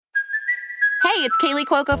Hey, it's Kaylee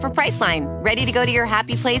Cuoco for Priceline. Ready to go to your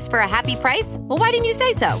happy place for a happy price? Well, why didn't you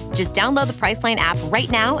say so? Just download the Priceline app right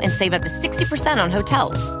now and save up to 60% on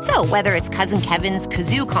hotels. So whether it's Cousin Kevin's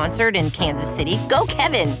Kazoo Concert in Kansas City, go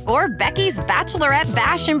Kevin, or Becky's Bachelorette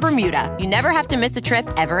Bash in Bermuda, you never have to miss a trip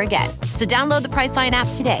ever again. So download the Priceline app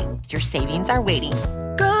today. Your savings are waiting.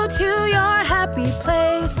 Go to your happy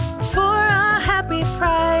place for a happy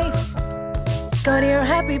price. Go to your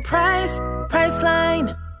happy price,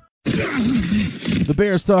 Priceline. The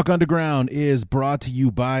Bears Talk Underground is brought to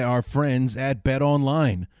you by our friends at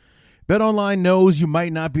BetOnline. BetOnline knows you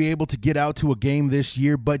might not be able to get out to a game this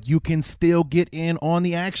year, but you can still get in on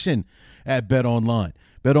the action at BetOnline.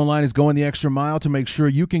 BetOnline is going the extra mile to make sure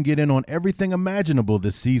you can get in on everything imaginable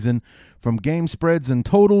this season. From game spreads and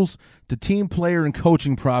totals to team player and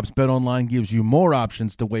coaching props, BetOnline gives you more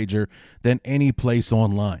options to wager than any place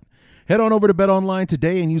online. Head on over to BetOnline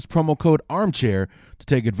today and use promo code ARMCHAIR to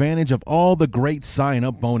take advantage of all the great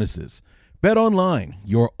sign-up bonuses. BetOnline,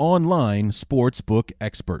 your online sportsbook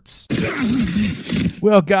experts.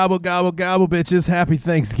 Well, gobble, gobble, gobble, bitches. Happy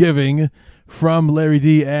Thanksgiving from Larry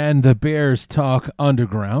D and the Bears Talk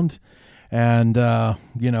Underground. And, I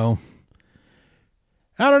don't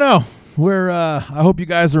know. I hope you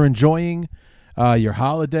guys are enjoying your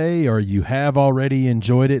holiday, or you have already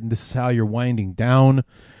enjoyed it, and this is how you're winding down.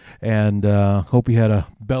 And hope you had a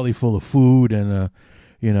belly full of food and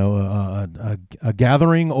a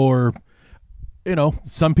gathering, or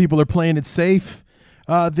some people are playing it safe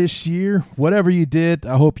this year. Whatever you did,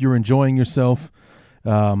 I hope you're enjoying yourself.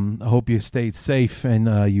 I hope you stayed safe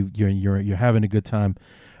and you're having a good time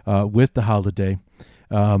with the holiday.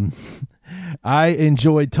 I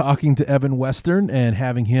enjoyed talking to Evan Western and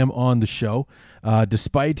having him on the show,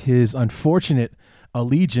 despite his unfortunate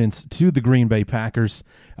allegiance to the Green Bay Packers.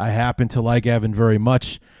 I happen to like Evan very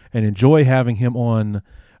much and enjoy having him on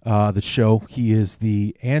the show. He is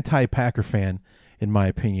the anti-Packer fan, in my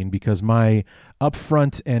opinion, because my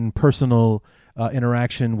upfront and personal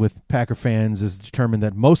interaction with Packer fans is determined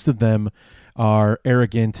that most of them are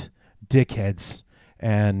arrogant dickheads,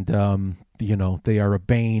 and they are a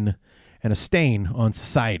bane and a stain on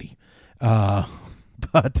society.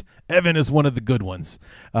 But Evan is one of the good ones.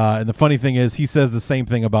 And the funny thing is, he says the same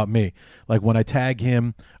thing about me. Like when I tag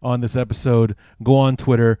him on this episode, go on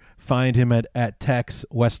Twitter, find him at Tex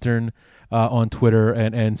Western on Twitter,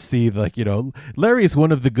 and see, Larry is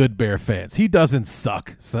one of the good Bear fans. He doesn't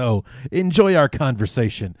suck. So enjoy our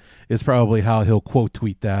conversation is probably how he'll quote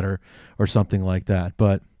tweet that or something like that.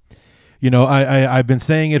 But I've been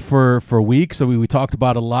saying it for weeks. So we talked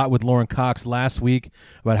about a lot with Lauren Cox last week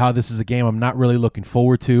about how this is a game I'm not really looking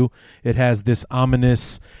forward to. It has this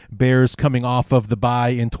ominous Bears coming off of the bye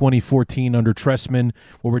in 2014 under Trestman,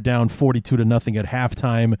 where we're down 42-0 at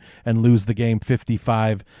halftime and lose the game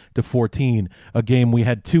 55-14. A game we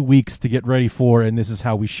had 2 weeks to get ready for, and this is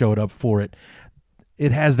how we showed up for it.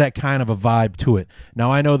 It has that kind of a vibe to it.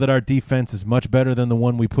 Now, I know that our defense is much better than the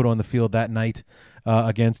one we put on the field that night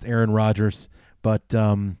against Aaron Rodgers, but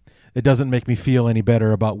it doesn't make me feel any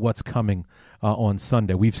better about what's coming on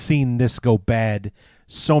Sunday. We've seen this go bad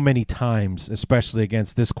so many times, especially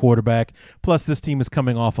against this quarterback. Plus, this team is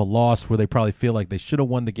coming off a loss where they probably feel like they should have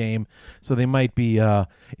won the game, so they might be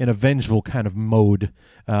in a vengeful kind of mode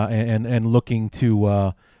and looking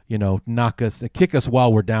to kick us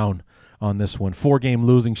while we're down on this one. 4-game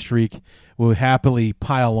losing streak. We'll happily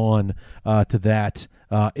pile on to that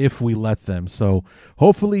if we let them. So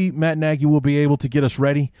hopefully Matt Nagy will be able to get us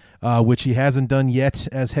ready, which he hasn't done yet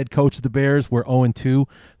as head coach of the Bears. We're 0-2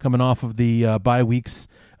 coming off of the bye weeks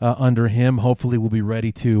under him. Hopefully we'll be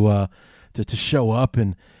ready to show up,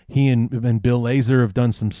 and he and Bill Lazor have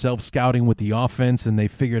done some self-scouting with the offense, and they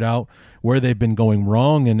figured out where they've been going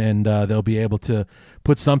wrong, and they'll be able to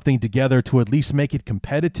put something together to at least make it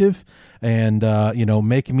competitive and,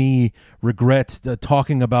 make me regret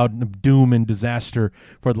talking about doom and disaster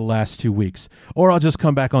for the last 2 weeks. Or I'll just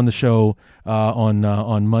come back on the show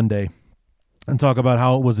on Monday and talk about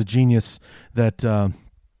how it was a genius that I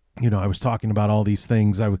was talking about all these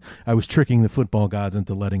things. I was tricking the football gods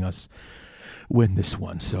into letting us win this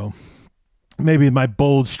one. So maybe my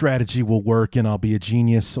bold strategy will work and I'll be a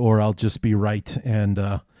genius, or I'll just be right. And,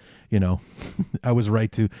 I was right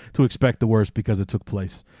to expect the worst because it took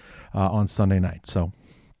place on Sunday night. So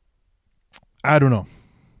I don't know.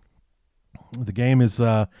 The game is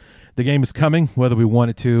coming, whether we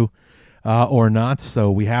want it to or not.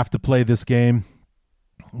 So we have to play this game.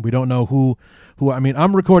 We don't know who.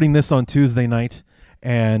 I'm recording this on Tuesday night,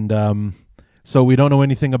 and so we don't know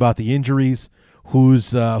anything about the injuries. who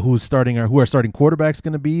our starting quarterback's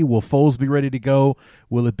going to be. Will Foles be ready to go?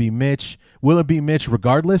 Will it be Mitch? Will it be Mitch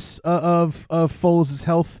regardless of Foles'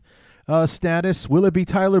 health status? Will it be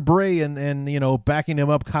Tyler Bray and backing him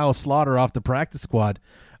up Kyle Slaughter off the practice squad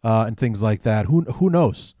and things like that? Who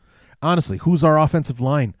knows? Honestly, who's our offensive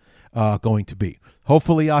line going to be?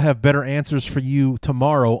 Hopefully I'll have better answers for you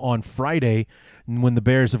tomorrow on Friday when the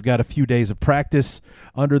Bears have got a few days of practice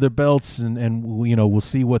under their belts, and we'll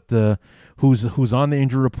see what who's on the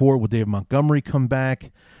injury report. Will Dave Montgomery come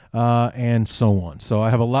back, and so on. So I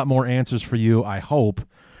have a lot more answers for you, I hope,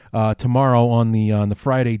 tomorrow on the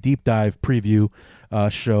Friday deep dive preview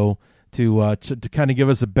show to kind of give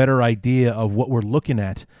us a better idea of what we're looking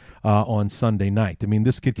at on Sunday night. I mean,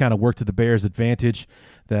 this could kind of work to the Bears' advantage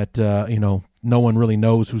that no one really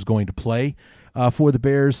knows who's going to play for the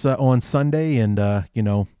Bears on Sunday, and I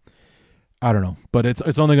don't know, but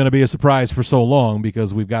it's only going to be a surprise for so long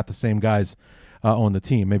because we've got the same guys on the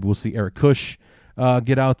team. Maybe we'll see Eric Kush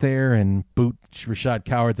get out there and boot Rashad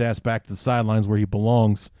Coward's ass back to the sidelines where he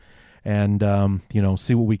belongs, and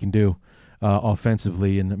see what we can do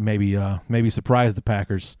offensively, and maybe surprise the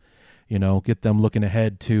Packers. Get them looking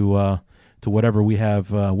ahead to whatever we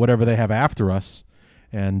have, whatever they have after us,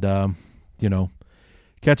 and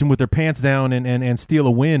catch them with their pants down and steal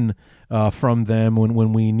a win from them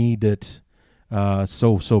when we need it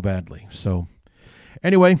so badly. So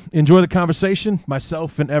anyway, enjoy the conversation.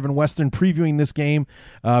 Myself and Evan Western previewing this game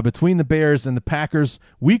between the Bears and the Packers,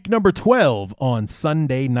 week number 12 on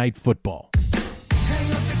Sunday Night Football.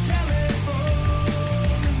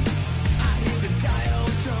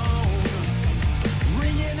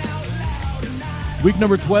 Week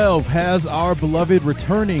number 12 has our beloved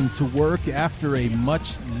returning to work after a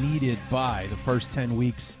much-needed bye. The first 10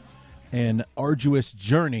 weeks, an arduous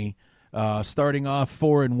journey, starting off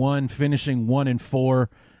 4-1, finishing 1-4,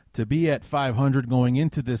 to be at 500 going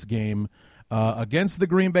into this game against the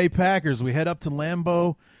Green Bay Packers. We head up to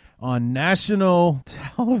Lambeau on national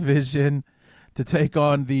television to take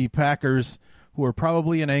on the Packers, who are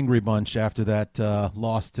probably an angry bunch after that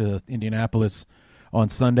loss to Indianapolis on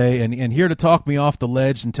Sunday, and here to talk me off the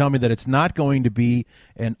ledge and tell me that it's not going to be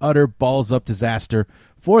an utter balls-up disaster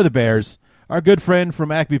for the Bears, our good friend from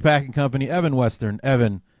Acme Packing Company, Evan Western.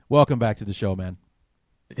 Evan, welcome back to the show, man.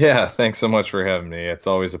 Yeah, thanks so much for having me. It's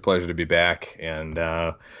always a pleasure to be back, and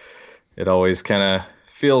it always kind of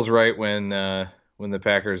feels right when the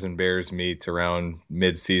Packers and Bears meet around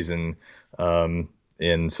mid-season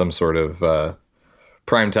in some sort of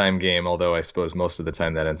primetime game, although I suppose most of the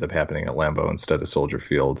time that ends up happening at Lambeau instead of Soldier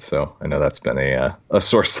Field. So I know that's been a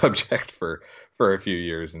sore subject for a few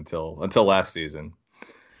years until last season.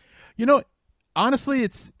 Honestly,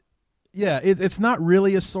 it's not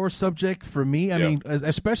really a sore subject for me. I mean,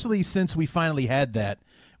 especially since we finally had that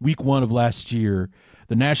week 1 of last year,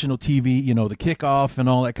 the national TV, the kickoff and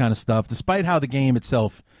all that kind of stuff, despite how the game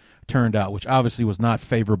itself turned out, which obviously was not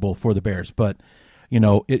favorable for the Bears. But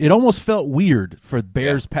it almost felt weird for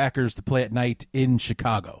Bears Packers to play at night in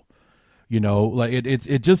Chicago. Like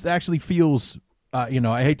it just actually feels,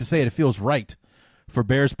 I hate to say it, it feels right for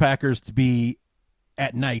Bears Packers to be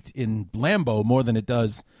at night in Lambeau more than it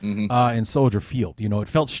does in Soldier Field. It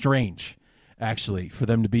felt strange actually for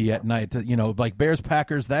them to be at night. Like Bears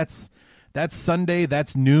Packers, that's Sunday,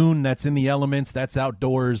 that's noon, that's in the elements, that's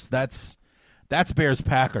outdoors, that's Bears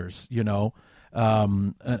Packers.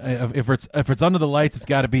 If it's under the lights, it's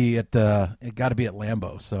got to be at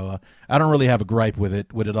Lambeau. So I don't really have a gripe with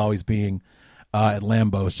it always being at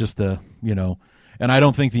Lambeau. It's just and I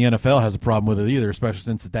don't think the NFL has a problem with it either, especially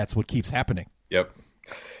since that's what keeps happening. Yep.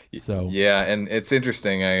 So yeah, and it's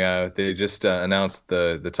interesting. They just announced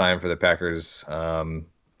the time for the Packers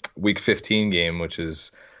Week 15 game, which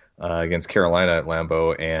is against Carolina at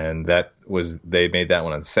Lambeau, and they made that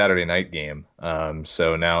one a Saturday night game.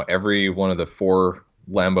 So now every one of the 4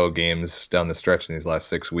 Lambeau games down the stretch in these last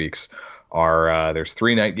 6 weeks are there's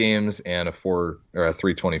 3 night games and a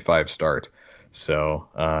 3:25 start. So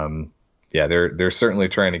they're certainly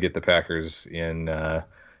trying to get the Packers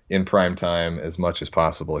in prime time as much as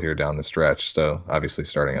possible here down the stretch. So obviously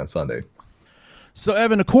starting on Sunday. So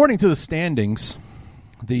Evan, according to the standings,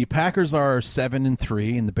 the Packers are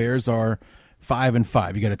 7-3, and the Bears are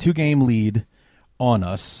 5-5. You got a 2-game lead on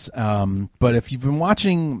us. But if you've been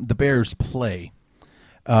watching the Bears play,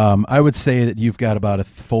 I would say that you've got about a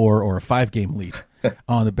 4 or a 5-game lead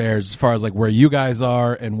on the Bears as far as like where you guys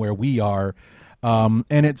are and where we are. And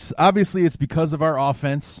it's because of our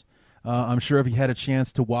offense. I'm sure if you had a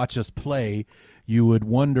chance to watch us play, you would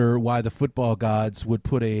wonder why the football gods would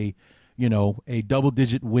put a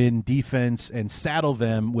double-digit win defense and saddle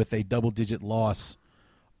them with a double-digit loss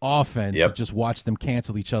offense. Yep. Just watch them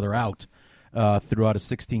cancel each other out throughout a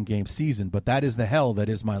 16-game season. But that is the hell that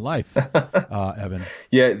is my life, Evan.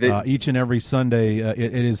 Yeah, each and every Sunday,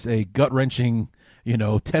 it is a gut-wrenching,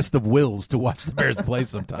 test of wills to watch the Bears play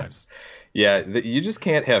sometimes. Yeah, you just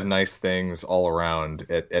can't have nice things all around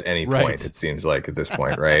at any point, Right. it seems like at this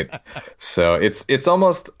point, right? So it's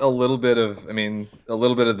almost a little bit of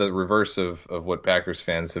the reverse of what Packers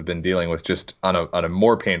fans have been dealing with, just on a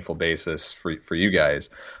more painful basis for you guys.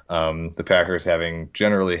 The Packers having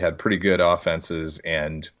generally had pretty good offenses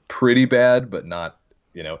and pretty bad, but not,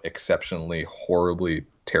 exceptionally, horribly,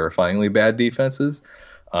 terrifyingly bad defenses.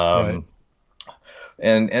 Right.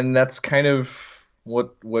 And that's kind of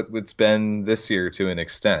what it's been this year to an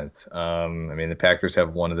extent. The Packers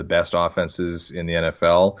have one of the best offenses in the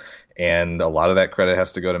NFL, and a lot of that credit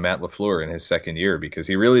has to go to Matt LaFleur in his second year, because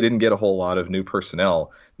he really didn't get a whole lot of new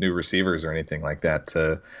personnel, new receivers or anything like that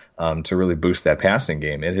to really boost that passing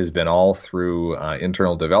game. It has been all through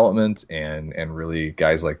internal development and really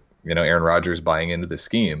guys like Aaron Rodgers buying into the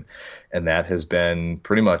scheme, and that has been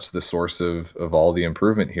pretty much the source of all the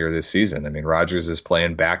improvement here this season. I mean, Rodgers is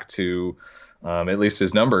playing back to at least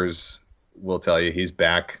his numbers will tell you he's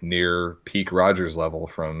back near peak Rodgers level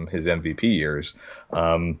from his MVP years.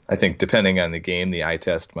 I think depending on the game, the eye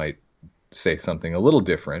test might say something a little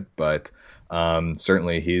different, but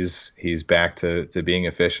certainly he's back to being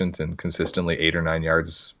efficient and consistently 8 or 9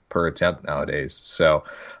 yards per attempt nowadays. So,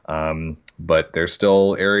 but there's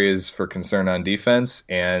still areas for concern on defense,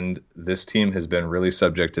 and this team has been really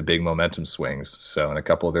subject to big momentum swings. So in a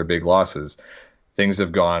couple of their big losses, things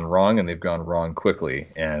have gone wrong, and they've gone wrong quickly.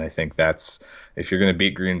 And I think if you're going to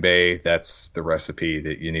beat Green Bay, that's the recipe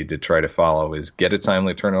that you need to try to follow, is get a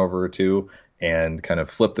timely turnover or two and kind of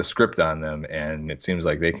flip the script on them. And it seems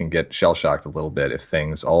like they can get shell-shocked a little bit if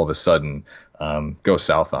things all of a sudden go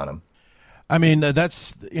south on them. I mean,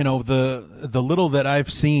 that's the little that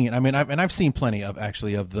I've seen. I mean, I've seen plenty of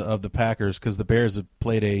the Packers, because the Bears have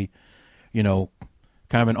played a kind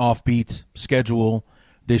of an offbeat schedule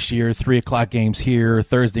this year. 3:00 games here,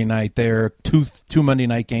 Thursday night there, two Monday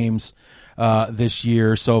night games this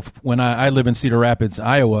year. So when I live in Cedar Rapids,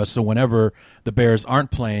 Iowa, so whenever the Bears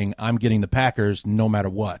aren't playing, I'm getting the Packers no matter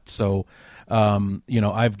what. So and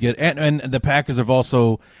the Packers have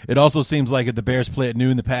also, it also seems like if the Bears play at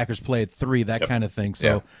noon, the Packers play at 3, that kind of thing. So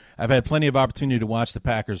Yeah. I've had plenty of opportunity to watch the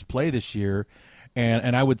Packers play this year,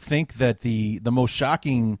 and I would think that the most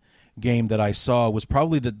shocking game that I saw was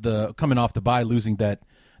probably the coming off the bye, losing that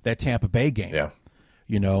Tampa Bay game. Yeah.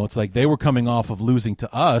 It's like they were coming off of losing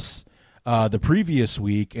to us the previous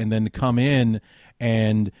week, and then to come in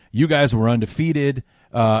and you guys were undefeated,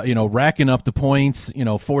 racking up the points,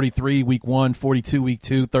 43 week 1, 42 week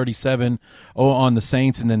 2, 37 on the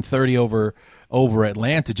Saints, and then 30 over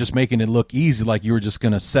Atlanta, just making it look easy, like you were just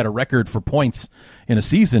going to set a record for points in a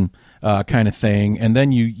season kind of thing. And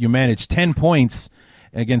then you manage 10 points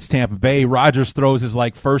against Tampa Bay. Rodgers throws his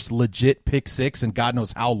first legit pick six in God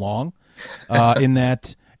knows how long in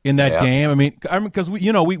that game. I mean, because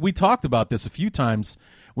we talked about this a few times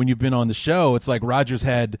when you've been on the show. It's like Rodgers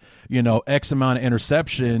had X amount of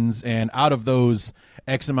interceptions, and out of those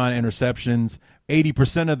X amount of interceptions,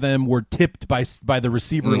 80% of them were tipped by the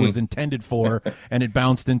receiver it was intended for, and it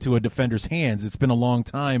bounced into a defender's hands. It's been a long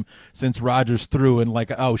time since Rodgers threw and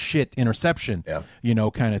oh shit, interception,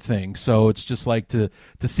 kind of thing. So it's just like to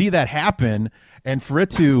see that happen, and for it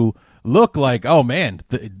to look like, oh man,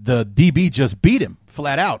 the DB just beat him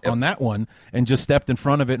flat out on that one and just stepped in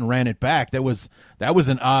front of it and ran it back. That was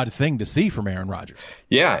an odd thing to see from Aaron Rodgers.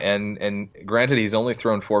 Yeah, and granted, he's only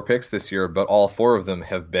thrown 4 picks this year, but all 4 of them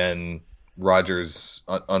have been Rodgers'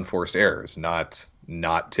 unforced errors, not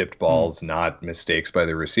tipped balls, not mistakes by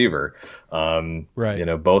the receiver.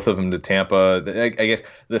 Right. Both of them to Tampa. I guess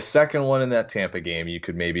the second one in that Tampa game, you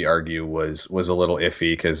could maybe argue was a little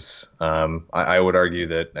iffy, because I would argue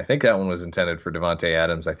that I think that one was intended for Devontae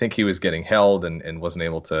Adams. I think he was getting held and wasn't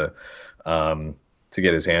able to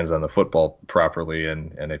get his hands on the football properly,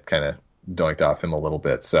 and it kind of doinked off him a little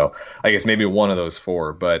bit. So I guess maybe one of those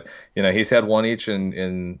 4, but he's had one each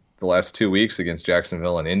in the last 2 weeks against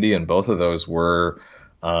Jacksonville and Indy, and both of those were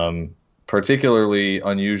particularly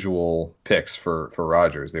unusual picks for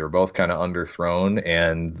Rodgers. They were both kind of underthrown,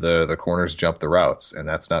 and the corners jumped the routes, and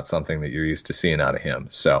that's not something that you're used to seeing out of him.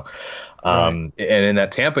 So, and in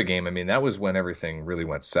that Tampa game, I mean, that was when everything really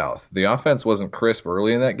went south. The offense wasn't crisp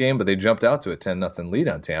early in that game, but they jumped out to a 10-0 lead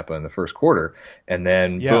on Tampa in the first quarter, and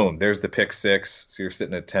then boom, there's the pick six. So you're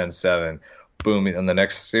sitting at 10-7. boom, in the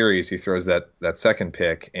next series, he throws that second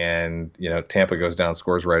pick, and Tampa goes down,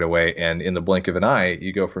 scores right away, and in the blink of an eye,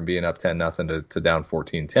 you go from being up 10-0 to down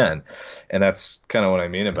 14-10, and that's kind of what I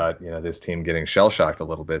mean about this team getting shell shocked a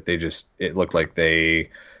little bit. It looked like they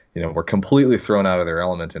were completely thrown out of their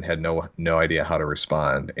element and had no idea how to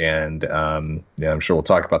respond. And I'm sure we'll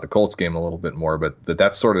talk about the Colts game a little bit more, but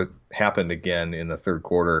that sort of happened again in the third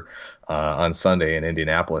quarter on Sunday in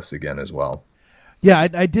Indianapolis again as well. Yeah,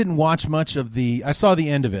 I didn't watch much of I saw the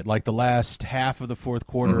end of it, like the last half of the fourth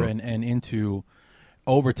quarter and into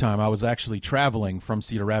overtime. I was actually traveling from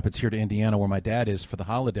Cedar Rapids here to Indiana, where my dad is, for the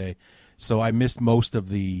holiday, so I missed most of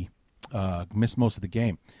the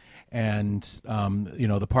game. And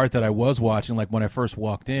the part that I was watching, like when I first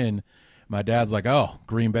walked in, my dad's like, "Oh,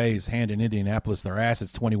 Green Bay's handing Indianapolis their ass.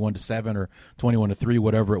 It's 21-7 or 21-3,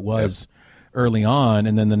 whatever it was." Yep. Early on,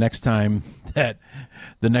 and then the next time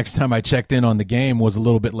I checked in on the game was a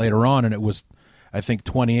little bit later on, and it was, I think,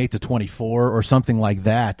 28-24 or something like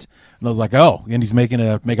that. And I was like, "Oh, Indy's making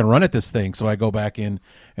a run at this thing." So I go back in,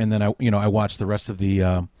 and then I watched the rest of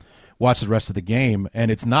the game,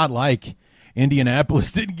 and it's not like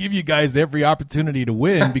Indianapolis didn't give you guys every opportunity to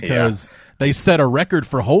win, because they set a record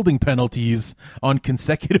for holding penalties on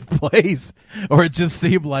consecutive plays, or it just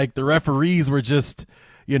seemed like the referees were just,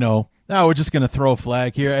 no, we're just going to throw a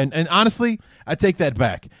flag here. And honestly, I take that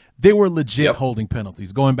back. They were legit holding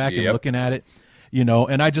penalties, going back and looking at it,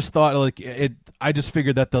 and I just thought I just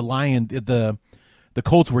figured that the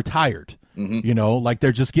Colts were tired, like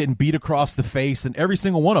they're just getting beat across the face, and every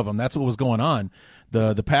single one of them, that's what was going on.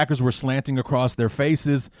 The Packers were slanting across their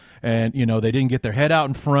faces, and they didn't get their head out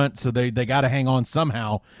in front, so they got to hang on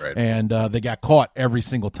somehow, right. And they got caught every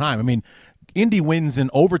single time. I mean, Indy wins in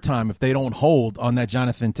overtime if they don't hold on that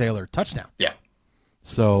Jonathan Taylor touchdown. Yeah.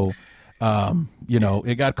 So,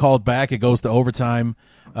 it got called back. It goes to overtime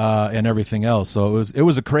and everything else. So it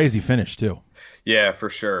was a crazy finish too. Yeah, for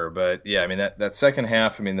sure. But yeah, I mean, that second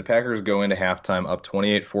half, I mean, the Packers go into halftime up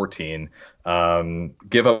 28-14,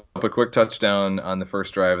 give up a quick touchdown on the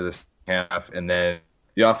first drive of this half, and then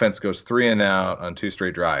the offense goes 3 and out on 2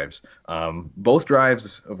 straight drives. Both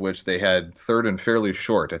drives of which they had third and fairly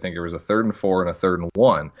short. I think it was a 3rd and 4 and a 3rd and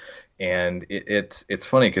 1. And it's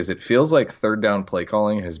funny because it feels like third down play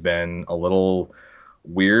calling has been a little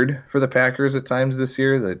weird for the Packers at times this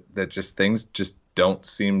year, that just things just don't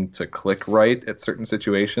seem to click right at certain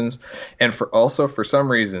situations. And for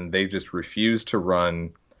some reason, they just refuse to run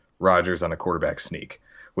Rodgers on a quarterback sneak,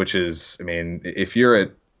 which is, I mean, if you're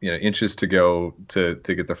at inches to go to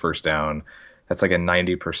get the first down, that's like a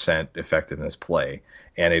 90% effectiveness play.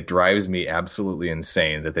 And it drives me absolutely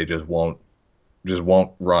insane that they just won't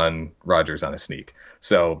run Rodgers on a sneak.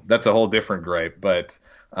 So that's a whole different gripe. But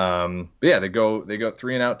yeah, they go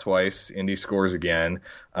 3 and out twice. Indy scores again.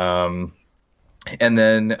 And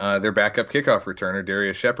then their backup kickoff returner,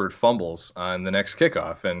 Darius Shepard, fumbles on the next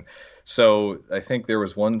kickoff. And so I think there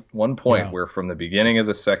was one point where from the beginning of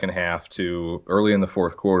the second half to early in the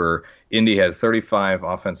fourth quarter, Indy had 35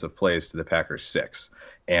 offensive plays to the Packers 6.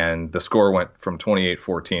 And the score went from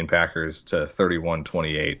 28-14 Packers to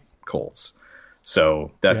 31-28 Colts.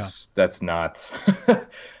 So that's not I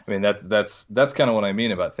mean, that's kind of what I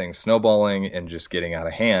mean about things snowballing and just getting out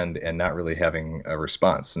of hand and not really having a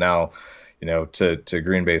response. Now, to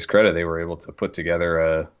Green Bay's credit, they were able to put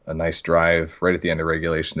together a nice drive right at the end of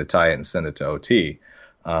regulation to tie it and send it to OT.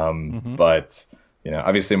 But,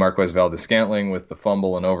 obviously Marquez Valdes-Scantling with the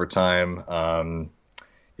fumble in overtime,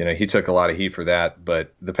 he took a lot of heat for that.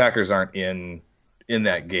 But the Packers aren't in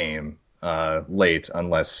that game late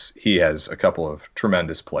unless he has a couple of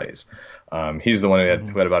tremendous plays. He's the one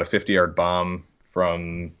who had about a 50-yard bomb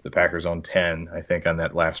from the Packers' own 10, I think, on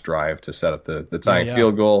that last drive to set up the tying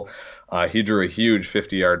field goal. He drew a huge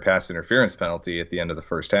 50-yard pass interference penalty at the end of the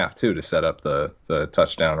first half, too, to set up the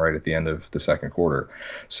touchdown right at the end of the second quarter.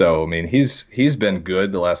 So, I mean, he's been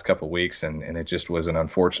good the last couple of weeks, and it just was an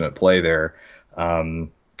unfortunate play there.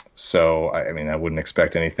 So, I mean, I wouldn't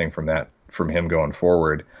expect anything from him going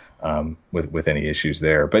forward with any issues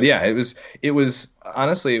there. But, yeah, it was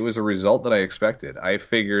honestly, it was a result that I expected. I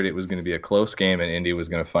figured it was going to be a close game and Indy was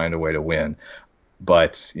going to find a way to win.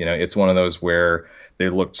 But, it's one of those where they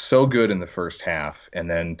looked so good in the first half, and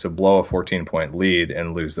then to blow a 14-point lead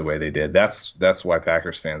and lose the way they did. That's why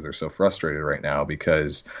Packers fans are so frustrated right now,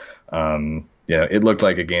 because, it looked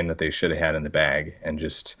like a game that they should have had in the bag, and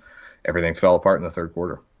just everything fell apart in the third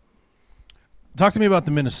quarter. Talk to me about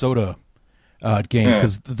the Minnesota game,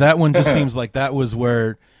 because that one just seems like that was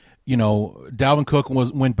where, Dalvin Cook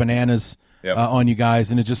went bananas on you guys,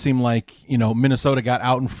 and it just seemed like, Minnesota got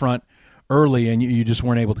out in front early, and you just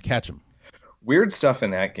weren't able to catch them. weird stuff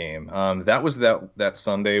in that game. That was that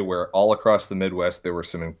Sunday where all across the Midwest there were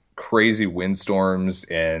some crazy windstorms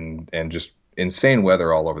and just insane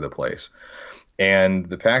weather all over the place. And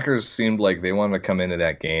the Packers seemed like they wanted to come into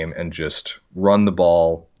that game and just run the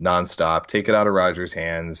ball nonstop, take it out of Rodgers'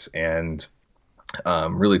 hands, and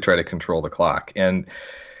really try to control the clock. And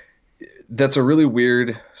that's a really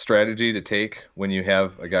weird strategy to take when you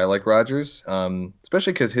have a guy like Rodgers,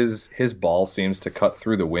 especially because his ball seems to cut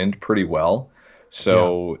through the wind pretty well.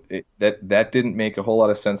 So that didn't make a whole lot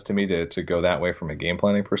of sense to me to go that way from a game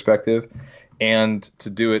planning perspective. And to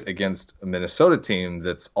do it against a Minnesota team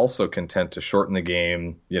that's also content to shorten the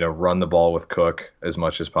game, run the ball with Cook as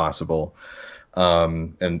much as possible,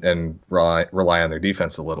 and rely on their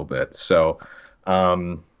defense a little bit. So,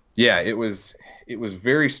 it was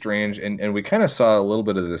very strange, and we kind of saw a little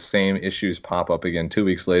bit of the same issues pop up again 2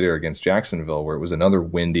 weeks later against Jacksonville, where it was another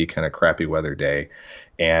windy, kind of crappy weather day,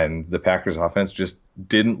 and the Packers offense just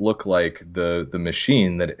didn't look like the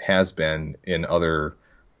machine that it has been in other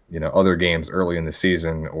games early in the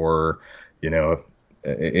season, or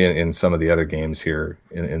in some of the other games here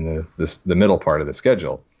in the middle part of the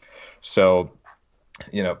schedule. So,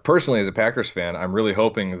 personally as a Packers fan, I'm really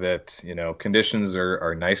hoping that conditions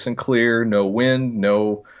are nice and clear, no wind,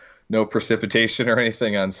 no precipitation or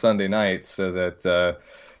anything on Sunday night, so that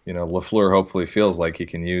LaFleur hopefully feels like he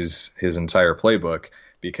can use his entire playbook,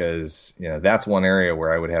 because that's one area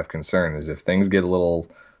where I would have concern, is if things get a little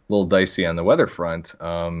dicey on the weather front.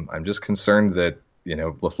 I'm just concerned that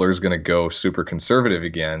LaFleur's going to go super conservative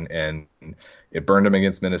again, and it burned him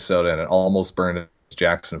against Minnesota, and it almost burned him against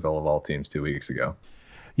Jacksonville of all teams 2 weeks ago.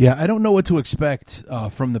 Yeah, I don't know what to expect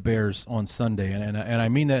from the Bears on Sunday, and I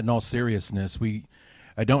mean that in all seriousness.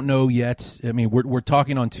 I don't know yet. I mean, we're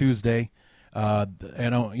talking on Tuesday.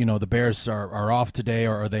 The Bears are off today,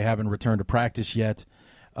 or they haven't returned to practice yet.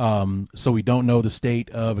 So we don't know the state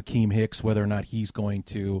of Akeem Hicks, whether or not he's going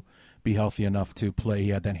to be healthy enough to play. He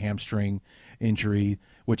had that hamstring injury,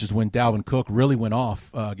 which is when Dalvin Cook really went off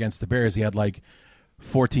against the Bears. He had like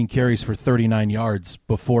 14 carries for 39 yards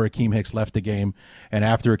before Akeem Hicks left the game. And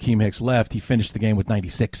after Akeem Hicks left, he finished the game with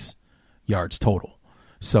 96 yards total.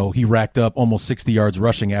 So he racked up almost 60 yards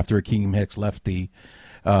rushing after Akeem Hicks left the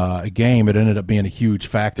game. It ended up being a huge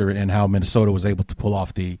factor in how Minnesota was able to pull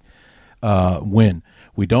off the win.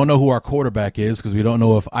 We don't know who our quarterback is, because we don't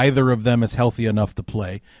know if either of them is healthy enough to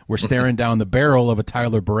play. We're staring down the barrel of a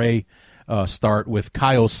Tyler Bray start with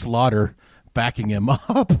Kyle Slaughter backing him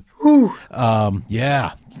up.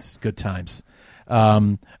 It's good times.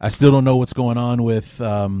 I still don't know what's going on with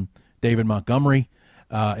David Montgomery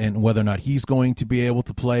and whether or not he's going to be able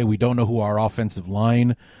to play. We don't know who our offensive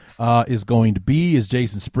line is going to be. Is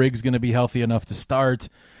Jason Spriggs going to be healthy enough to start?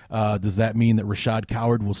 Does that mean that Rashad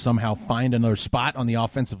Coward will somehow find another spot on the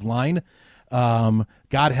offensive line? God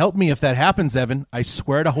help me if that happens, Evan. I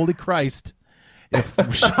swear to Holy Christ, if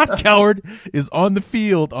Rashad Coward is on the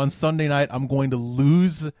field on Sunday night, I'm going to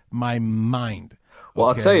lose my mind. Well,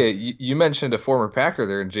 okay. I'll tell you, you mentioned a former Packer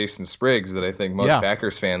there in Jason Spriggs that I think most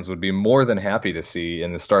Packers fans would be more than happy to see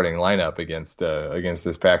in the starting lineup against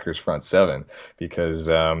this Packers front seven, because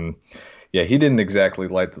he didn't exactly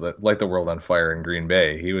light the world on fire in Green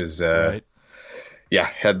Bay. He was had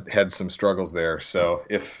some struggles there. So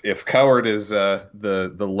if Coward is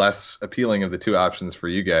the less appealing of the two options for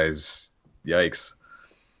you guys, yikes.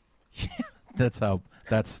 That's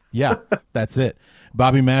it.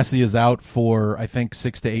 Bobby Massey is out for, I think,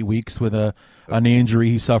 6 to 8 weeks with an knee injury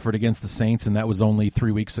he suffered against the Saints, and that was only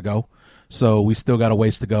 3 weeks ago. So we still got a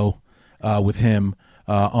ways to go with him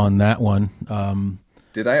on that one.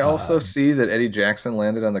 Did I also see that Eddie Jackson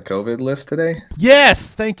landed on the COVID list today?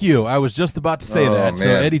 Yes, thank you. I was just about to say that. Man.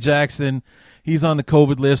 So Eddie Jackson, he's on the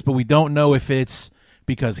COVID list, but we don't know if it's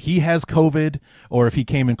because he has COVID or if he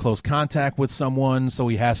came in close contact with someone, so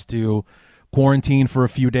he has to quarantine for a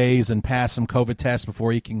few days and pass some COVID tests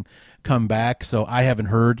before he can come back. So I haven't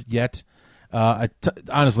heard yet.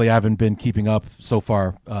 Honestly, I haven't been keeping up so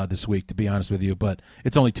far this week, to be honest with you, but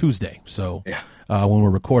it's only Tuesday, so when we're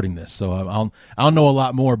recording this. So I'll know a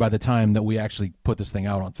lot more by the time that we actually put this thing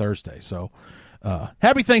out on Thursday. So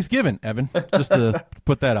happy Thanksgiving, Evan, just to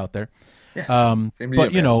put that out there. Same to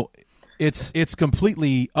but, you, it's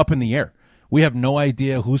completely up in the air. We have no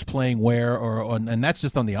idea who's playing where, and that's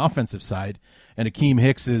just on the offensive side. And Akeem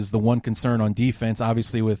Hicks is the one concern on defense,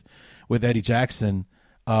 obviously with Eddie Jackson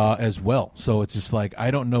as well. So it's just like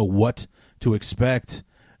I don't know what to expect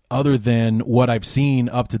other than what I've seen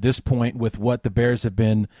up to this point with what the Bears have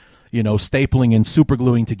been, stapling and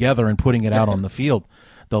supergluing together and putting it out on the field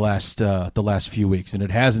the last few weeks, and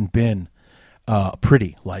it hasn't been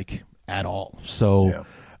pretty at all. So. Yeah.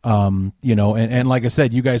 And like I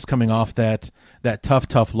said, you guys coming off that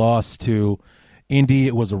tough loss to Indy,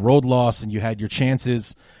 it was a road loss, and you had your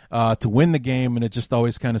chances to win the game, and it just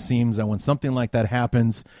always kind of seems that when something like that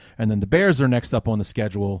happens, and then the Bears are next up on the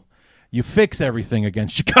schedule, you fix everything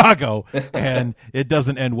against Chicago, and it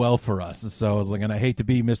doesn't end well for us. So I was like, and I hate to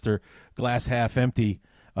be Mr. Glass Half Empty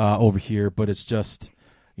over here, but it's just,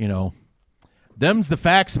 them's the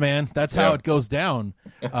facts, man. That's how it goes down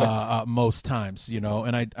most times,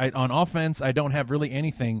 And I on offense, I don't have really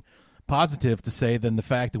anything positive to say than the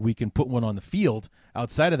fact that we can put one on the field.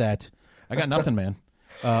 Outside of that, I got nothing, man.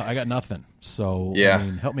 I got nothing. So,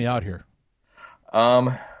 help me out here.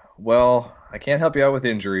 Well, I can't help you out with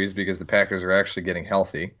injuries because the Packers are actually getting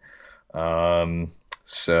healthy.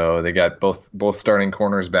 So they got both starting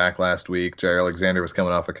corners back last week. Jair Alexander was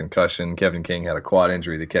coming off a concussion. Kevin King had a quad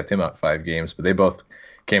injury that kept him out 5 games, but they both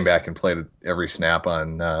came back and played every snap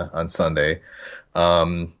on Sunday.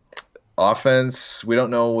 Offense, we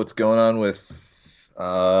don't know what's going on with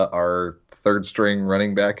our third string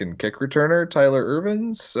running back and kick returner, Tyler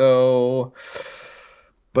Ervin. So,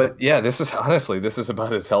 but yeah, this is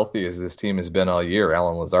about as healthy as this team has been all year.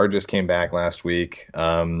 Allen Lazard just came back last week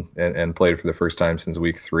and played for the first time since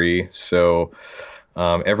week 3. So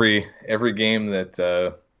every game that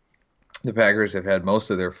the Packers have had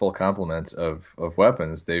most of their full complement of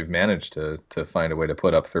weapons, they've managed to find a way to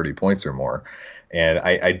put up 30 points or more. And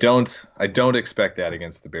I don't expect that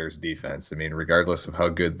against the Bears defense. I mean, regardless of how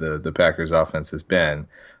good the Packers offense has been,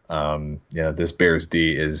 this Bears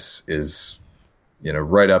D is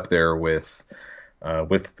right up there with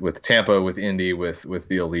Tampa, with Indy, with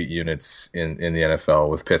the elite units in the NFL,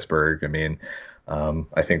 with Pittsburgh. I mean,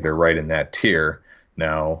 I think they're right in that tier.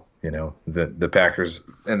 Now, the Packers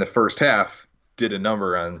in the first half did a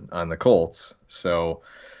number on the Colts, so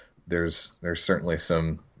there's certainly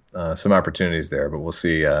some opportunities there, but we'll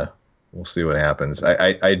see what happens.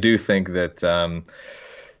 I do think that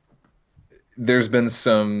there's been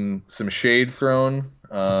some shade thrown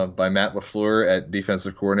by Matt LaFleur at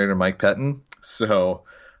defensive coordinator Mike Pettin. So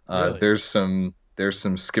really? there's some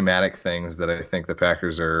schematic things that I think the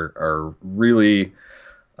Packers are really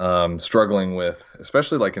struggling with,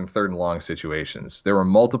 especially like in third and long situations. There were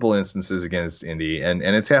multiple instances against Indy, and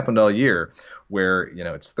it's happened all year, where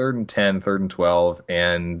it's 3rd and 10, 3rd and 12,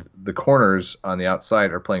 and the corners on the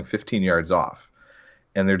outside are playing 15 yards off,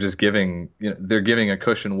 and they're just giving a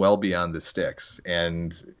cushion well beyond the sticks.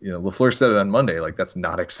 And LaFleur said it on Monday, like, that's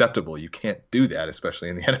not acceptable. You can't do that, especially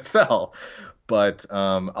in the NFL. But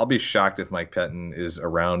I'll be shocked if Mike Pettin is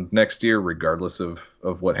around next year, regardless of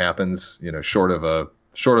what happens. Short of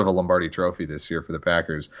a Lombardi Trophy this year for the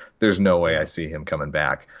Packers, there's no way I see him coming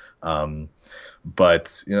back.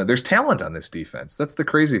 But there's talent on this defense. That's the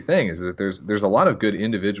crazy thing, is that there's a lot of good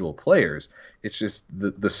individual players. It's just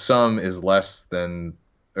the sum is less than,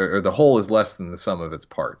 or the whole is less than the sum of its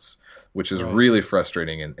parts, which is really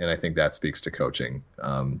frustrating. And I think that speaks to coaching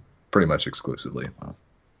pretty much exclusively.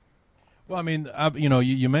 Well, I mean,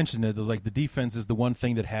 you mentioned it. There's like the defense is the one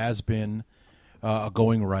thing that has been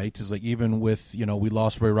going right. Is like, even with we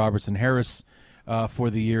lost Ray Robertson Harris for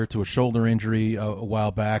the year to a shoulder injury a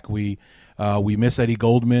while back. We miss Eddie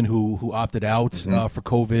Goldman, who opted out for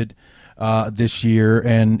COVID this year.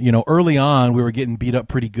 And early on we were getting beat up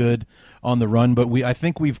pretty good on the run, but I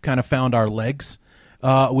think we've kind of found our legs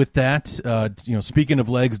with that. Speaking of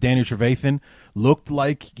legs, Danny Trevathan looked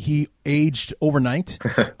like he aged overnight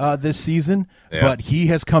this season, but he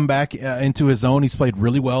has come back into his own. He's played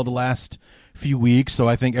really well the last few weeks, so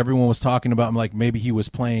I think everyone was talking about him like maybe he was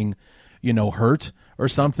playing hurt or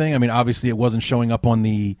something. I mean, obviously it wasn't showing up on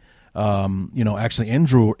the actually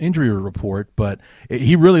injury report, but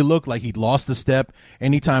he really looked like he'd lost a step.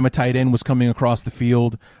 Anytime a tight end was coming across the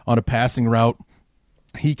field on a passing route,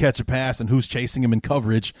 he catch a pass, and who's chasing him in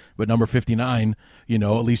coverage but number 59, at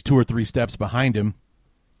least 2 or 3 steps behind him.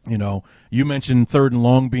 You mentioned 3rd and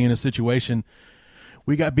long being a situation.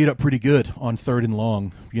 We got beat up pretty good on 3rd and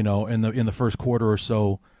long, in the first quarter or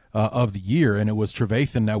so of the year, and it was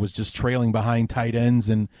Trevathan that was just trailing behind tight ends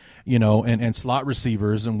and and slot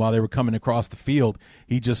receivers, and while they were coming across the field,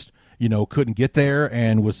 he just couldn't get there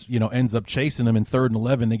and was ends up chasing them in 3rd and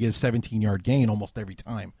 11. They get a 17-yard gain almost every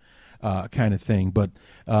time, kind of thing. But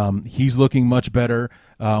he's looking much better.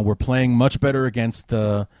 We're playing much better against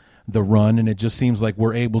the run, and it just seems like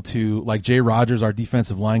we're able to, like Jay Rodgers, our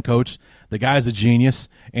defensive line coach, the guy's a genius.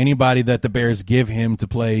 Anybody that the Bears give him to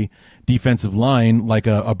play defensive line, like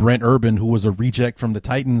a Brent Urban, who was a reject from the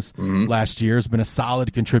Titans last year, has been a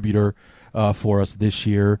solid contributor for us this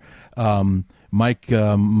year. Mike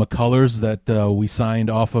McCullers, that we signed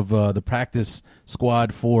off of the practice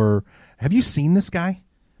squad for. Have you seen this guy?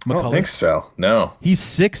 I don't think so. No. He's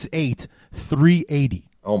 6'8", 380.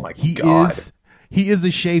 Oh my God. He is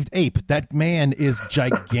a shaved ape. That man is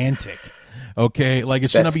gigantic. Okay, like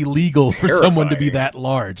it should not be legal for someone to be that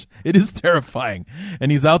large. It is terrifying.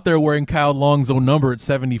 And he's out there wearing Kyle Long's own number at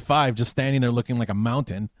 75, just standing there looking like a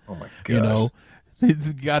mountain. Oh my gosh. You know,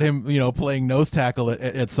 he's got him, playing nose tackle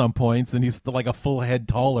at some points, and he's like a full head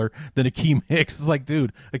taller than Akeem Hicks. It's like,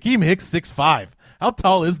 dude, Akeem Hicks 6'5". How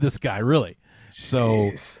tall is this guy really?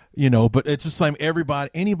 Jeez. So, but it's just like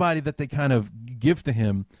anybody that they kind of give to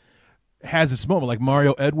him has this moment. Like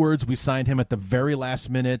Mario Edwards, we signed him at the very last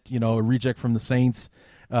minute, a reject from the Saints,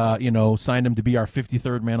 signed him to be our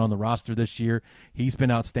 53rd man on the roster this year. He's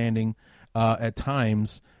been outstanding at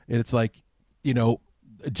times. It's like,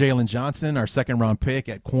 Jalen Johnson, our second-round pick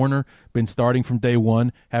at corner, been starting from day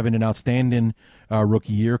one, having an outstanding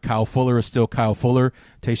rookie year. Kyle Fuller is still Kyle Fuller.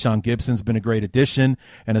 Tayshaun Gibson's been a great addition.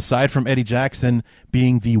 And aside from Eddie Jackson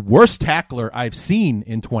being the worst tackler I've seen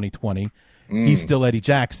in 2020, he's still Eddie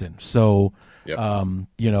Jackson. So, yep.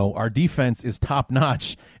 Our defense is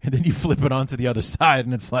top-notch, and then you flip it onto the other side,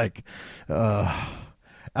 and it's like,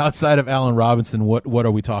 outside of Allen Robinson, what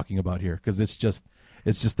are we talking about here? Because it's just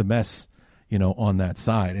a mess, on that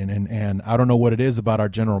side. And I don't know what it is about our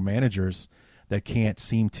general managers that can't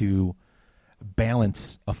seem to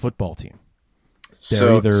balance a football team.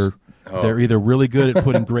 They're either really good at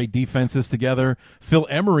putting great defenses together. Phil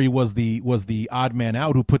Emery was the odd man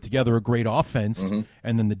out who put together a great offense,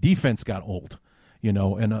 and then the defense got old, he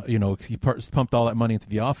pumped all that money into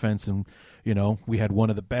the offense, and we had one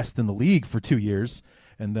of the best in the league for 2 years,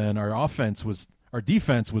 and then our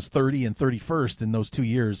defense was 30 and 31st in those 2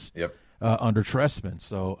 years. Yep. Under Trestman.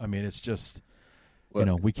 So I mean, it's just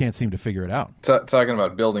we can't seem to figure it out. Talking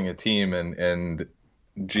about building a team and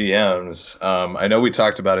GMs, I know we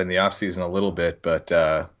talked about it in the offseason a little bit, but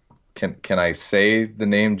can I say the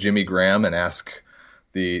name Jimmy Graham and ask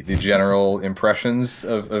the general impressions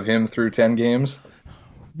of him through 10 games?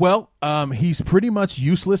 Well, he's pretty much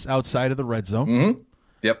useless outside of the red zone. Mm-hmm.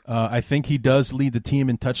 Yep. I think he does lead the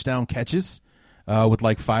team in touchdown catches with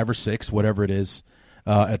like 5 or 6, whatever it is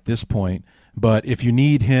at this point. But if you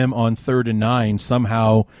need him on 3rd and 9,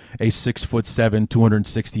 somehow a 6'7",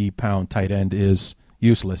 260-pound tight end is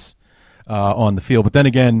useless on the field. But then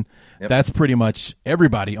again, that's pretty much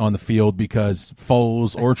everybody on the field because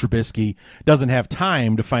Foles or Trubisky doesn't have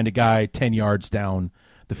time to find a guy 10 yards down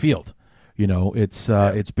the field.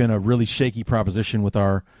 It's been a really shaky proposition with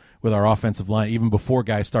our offensive line even before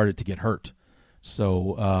guys started to get hurt.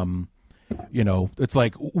 So it's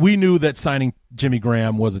like we knew that signing Jimmy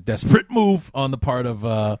Graham was a desperate move on the part of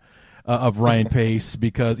Ryan Pace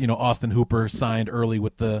because Austin Hooper signed early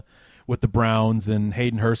with the Browns and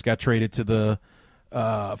Hayden Hurst got traded to the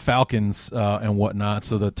Falcons and whatnot.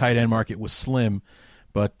 So the tight end market was slim,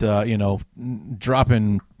 but dropping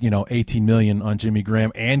 $18 million on Jimmy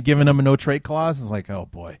Graham and giving him a no trade clause is like, oh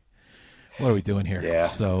boy, what are we doing here? Yeah.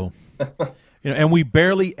 So. And we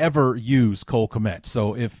barely ever use Cole Kmet.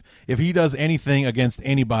 So if he does anything against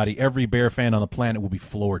anybody, every Bear fan on the planet will be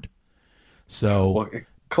floored. So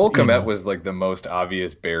Cole Kmet was like the most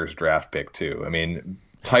obvious Bears draft pick too. I mean,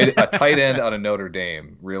 a tight end out of Notre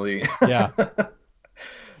Dame, really? Yeah.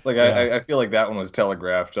 I feel like that one was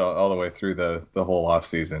telegraphed all the way through the whole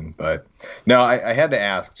offseason. But no, I had to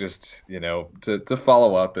ask just, to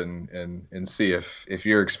follow up and see if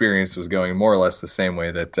your experience was going more or less the same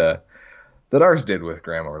way that ours did with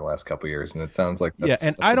Graham over the last couple of years, and it sounds like that's,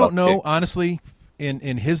 and I don't know, honestly,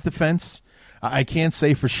 in his defense, I can't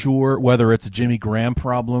say for sure whether it's a Jimmy Graham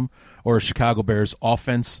problem or a Chicago Bears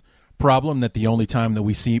offense problem, that the only time that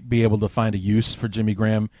we be able to find a use for Jimmy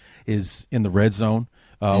Graham is in the red zone,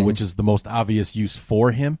 which is the most obvious use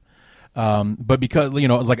for him. But because,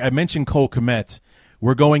 it's like I mentioned Cole Kmet,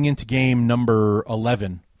 we're going into game number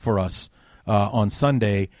 11 for us on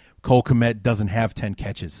Sunday. Cole Kmet doesn't have 10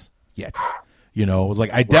 catches yet. It was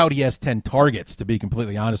like I doubt he has 10 targets, to be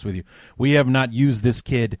completely honest with you. We have not used this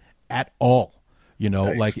kid at all.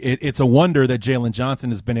 Nice. Like it's a wonder that Jalen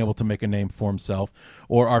Johnson has been able to make a name for himself,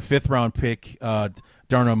 or our 5th round pick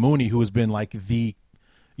Darnell Mooney, who has been like the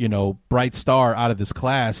bright star out of this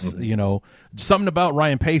class. Something about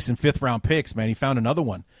Ryan Pace and 5th round picks, man. He found another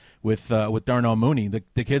one with Darnell Mooney.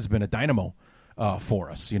 The kid's been a dynamo for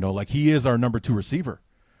us. Like he is our number 2 receiver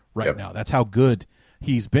right now. That's how good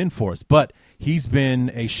he's been for us. But he's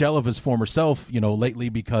been a shell of his former self, lately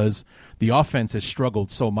because the offense has struggled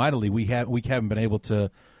so mightily. We haven't been able to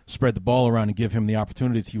spread the ball around and give him the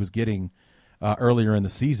opportunities he was getting earlier in the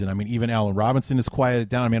season. I mean, even Allen Robinson has quieted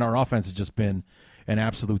down. I mean, our offense has just been an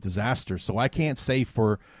absolute disaster. So I can't say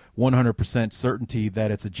for 100% certainty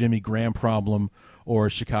that it's a Jimmy Graham problem or a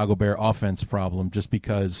Chicago Bear offense problem, just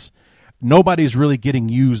because nobody's really getting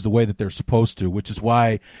used the way that they're supposed to, which is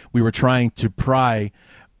why we were trying to pry,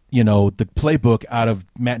 the playbook out of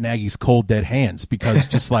Matt Nagy's cold, dead hands, because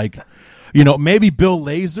just like, maybe Bill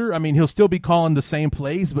Lazor, I mean, he'll still be calling the same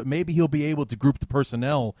plays, but maybe he'll be able to group the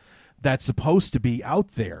personnel that's supposed to be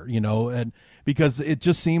out there, and because it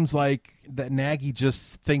just seems like that Nagy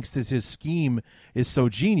just thinks that his scheme is so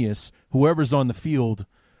genius, whoever's on the field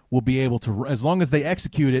will be able to, as long as they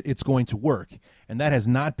execute it, it's going to work. And that has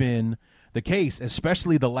not been the case,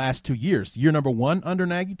 especially the last 2 years. Year number 1 under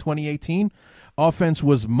Nagy, 2018, offense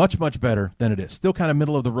was much, much better than it is. Still kind of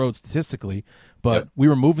middle of the road statistically, but we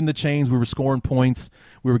were moving the chains, we were scoring points,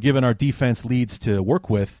 we were giving our defense leads to work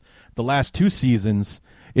with. The last 2 seasons,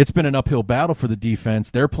 it's been an uphill battle for the defense.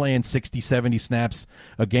 They're playing 60, 70 snaps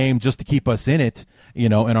a game just to keep us in it,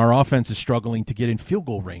 and our offense is struggling to get in field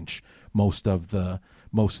goal range most of the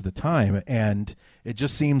time. And it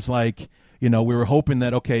just seems like, we were hoping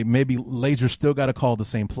that, okay, maybe Lazor still got to call the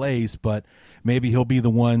same plays, but maybe he'll be the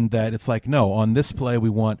one that it's like, no, on this play we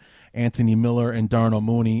want Anthony Miller and Darnell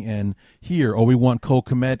Mooney and here, or we want Cole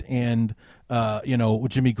Kmet and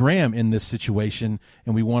Jimmy Graham in this situation,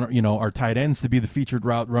 and we want, our tight ends to be the featured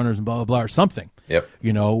route runners and blah, blah, blah, or something. Yep.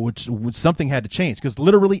 Which something had to change, because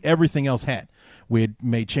literally everything else had. We had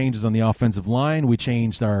made changes on the offensive line. We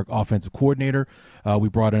changed our offensive coordinator. We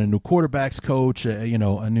brought in a new quarterbacks coach,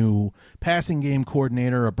 a new passing game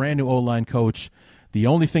coordinator, a brand new O-line coach. The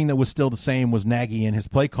only thing that was still the same was Nagy and his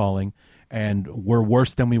play calling, and we're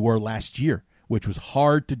worse than we were last year, which was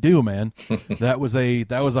hard to do, man. That was a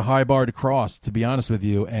high bar to cross, to be honest with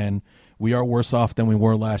you, and we are worse off than we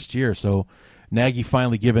were last year. So Nagy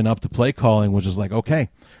finally giving up to play calling was just like, okay,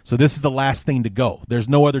 so this is the last thing to go. There's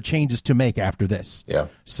no other changes to make after this. Yeah.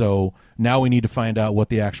 So now we need to find out what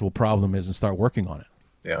the actual problem is and start working on it.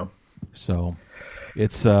 Yeah. So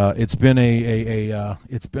it's been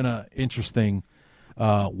it's been a interesting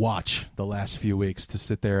watch the last few weeks to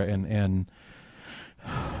sit there and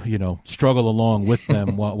struggle along with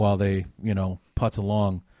them while they putz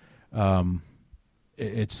along.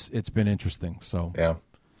 It's been interesting. So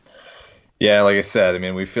yeah, like I said, I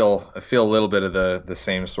mean, I feel a little bit of the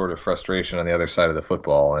same sort of frustration on the other side of the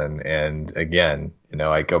football, and again,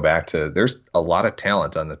 I go back to, there's a lot of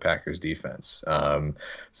talent on the Packers defense.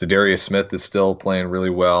 Zadarius Smith is still playing really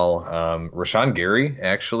well. Rashawn Gary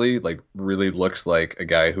actually really looks like a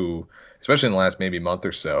guy who, especially in the last maybe month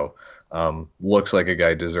or so, looks like a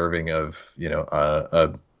guy deserving of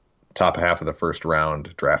a top half of the first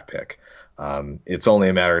round draft pick. It's only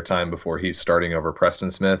a matter of time before he's starting over Preston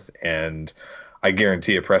Smith, and I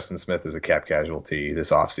guarantee you Preston Smith is a cap casualty this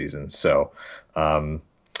offseason. So,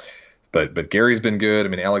 but Gary's been good. I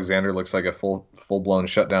mean, Alexander looks like a full blown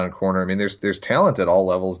shutdown corner. I mean, there's talent at all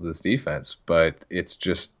levels of this defense, but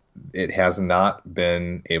it has not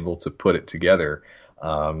been able to put it together.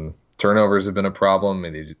 Turnovers have been a problem,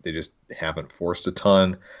 and they just haven't forced a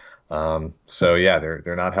ton. So yeah,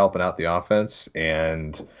 they're not helping out the offense,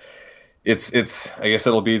 and it's I guess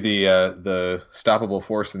it'll be the stoppable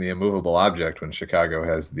force and the immovable object when Chicago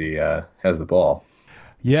has the ball.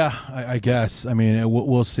 Yeah, I guess. I mean,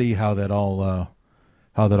 we'll see how that all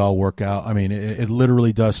work out. I mean, it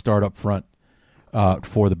literally does start up front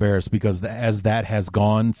for the Bears, because as that has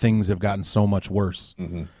gone, things have gotten so much worse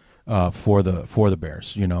for the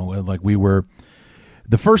Bears. Like we were.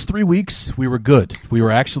 The first 3 weeks, we were good. We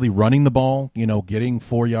were actually running the ball, getting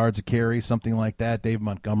 4 yards a carry, something like that. Dave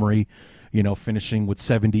Montgomery, finishing with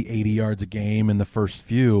 70, 80 yards a game in the first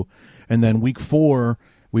few. And then week 4,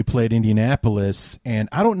 we played Indianapolis. And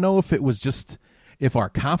I don't know if it was just if our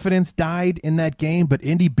confidence died in that game, but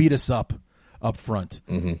Indy beat us up front.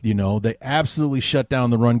 They absolutely shut down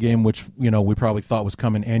the run game, which, we probably thought was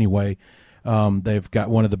coming anyway. They've got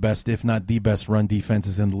one of the best, if not the best, run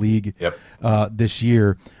defenses in the league this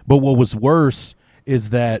year. But what was worse is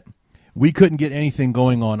that we couldn't get anything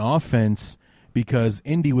going on offense because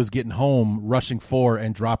Indy was getting home, rushing 4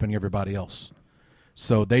 and dropping everybody else.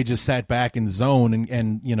 So they just sat back in the zone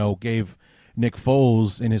and gave Nick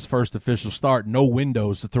Foles in his first official start no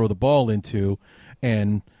windows to throw the ball into.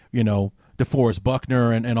 And, DeForest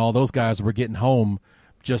Buckner and all those guys were getting home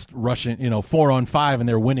just rushing, 4-on-5, and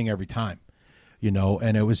they're winning every time.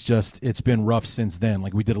 And it was it's been rough since then.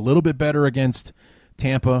 Like, we did a little bit better against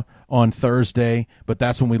Tampa on Thursday, but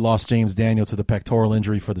that's when we lost James Daniel to the pectoral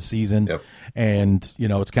injury for the season. And,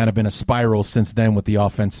 it's kind of been a spiral since then with the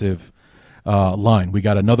offensive line. We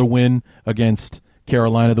got another win against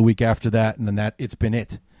Carolina the week after that, and then it's been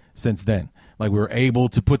it since then. Like, we were able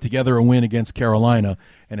to put together a win against Carolina,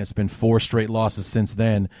 and it's been 4 straight losses since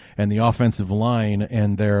then. And the offensive line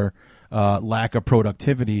and their lack of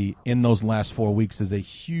productivity in those last 4 weeks is a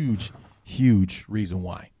huge, huge reason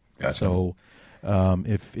why. Gotcha. So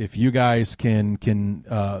if you guys can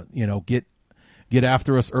get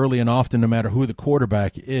after us early and often, no matter who the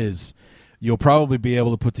quarterback is, you'll probably be able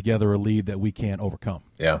to put together a lead that we can't overcome.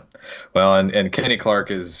 Yeah. Well, and Kenny Clark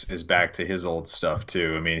is back to his old stuff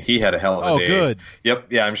too. I mean, he had a hell of a day. Oh, good. Yep.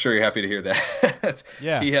 Yeah, I'm sure you're happy to hear that.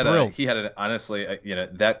 Yeah. He had an honestly,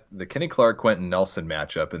 that the Kenny Clark Quentin Nelson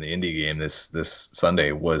matchup in the Indy game this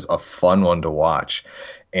Sunday was a fun one to watch.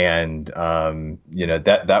 And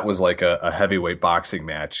that was like a heavyweight boxing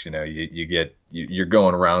match. You're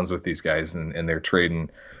going rounds with these guys, and they're trading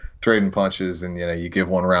punches, and you give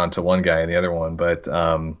one round to one guy and the other one. But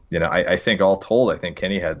I think all told, I think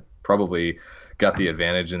Kenny had probably got the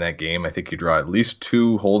advantage in that game. I think he drew at least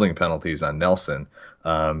 2 holding penalties on Nelson,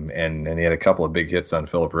 and he had a couple of big hits on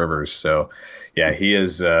Phillip Rivers. So yeah, he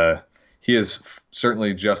is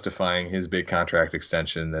certainly justifying his big contract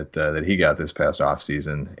extension that he got this past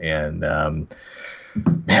offseason. And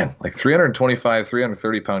man, like 325,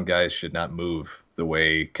 330-pound guys should not move the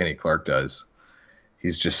way Kenny Clark does.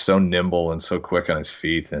 He's just so nimble and so quick on his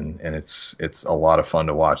feet, and it's a lot of fun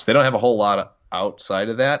to watch. They don't have a whole lot outside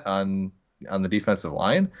of that on the defensive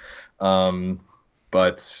line,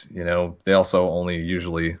 but they also only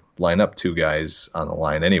usually line up 2 guys on the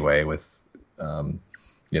line anyway. With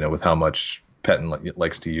with how much Pettine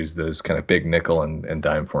likes to use those kind of big nickel and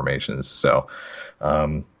dime formations. So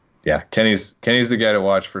Kenny's the guy to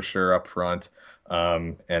watch for sure up front.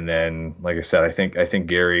 And then, like I said, I think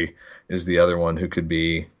Gary is the other one who could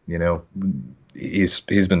be,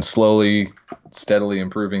 he's been steadily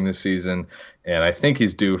improving this season, and I think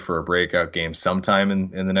he's due for a breakout game sometime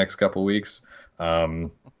in the next couple of weeks,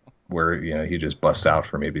 where he just busts out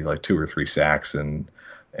for maybe like 2 or 3 sacks and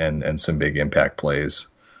some big impact plays.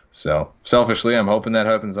 So selfishly, I'm hoping that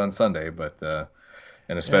happens on Sunday, but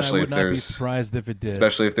and especially if there's, be surprised if it did.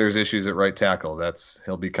 Especially if there's issues at right tackle,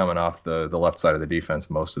 he'll be coming off the left side of the defense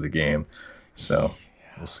most of the game. So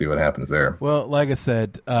we'll see what happens there. Well, like I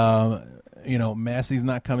said, Massey's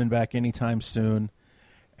not coming back anytime soon,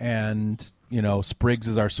 and Spriggs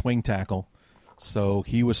is our swing tackle. So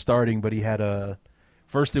he was starting, but he had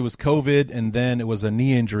first it was COVID, and then it was a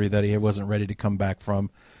knee injury that he wasn't ready to come back from,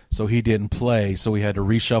 so he didn't play. So we had to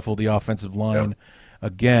reshuffle the offensive line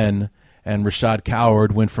again. And Rashad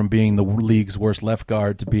Coward went from being the league's worst left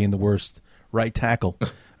guard to being the worst right tackle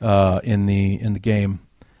in the game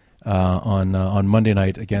on Monday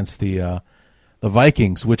night against the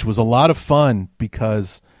Vikings, which was a lot of fun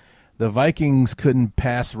because the Vikings couldn't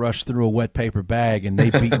pass rush through a wet paper bag, and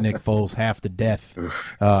they beat Nick Foles half to death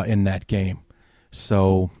in that game.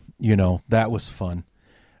 So that was fun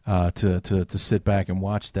to sit back and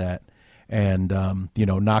watch that, and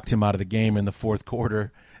knocked him out of the game in the fourth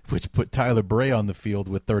quarter, which put Tyler Bray on the field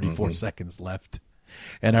with 34 seconds left.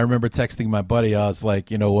 And I remember texting my buddy, I was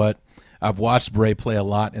like, you know what? I've watched Bray play a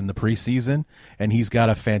lot in the preseason, and he's got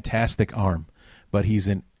a fantastic arm, but he's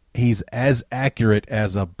as accurate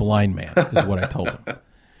as a blind man, is what I told him.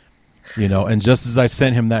 And just as I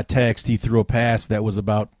sent him that text, he threw a pass that was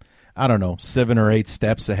about, 7 or 8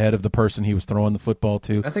 steps ahead of the person he was throwing the football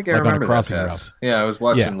to. I think I remember that pass. Route. Yeah, I was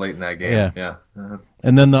watching late in that game. Yeah.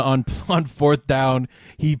 And then on fourth down,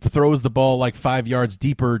 he throws the ball like 5 yards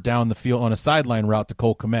deeper down the field on a sideline route to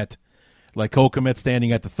Cole Kmet. Like Cole Kmet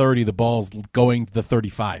standing at the 30, the ball's going to the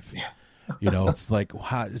 35. Yeah. It's like,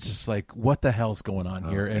 wow, it's just like, what the hell's going on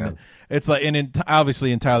here? And it's like,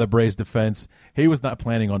 obviously in Tyler Bray's defense, he was not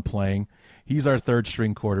planning on playing. He's our third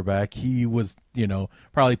string quarterback. He was,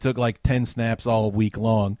 probably took like 10 snaps all week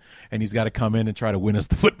long, and he's got to come in and try to win us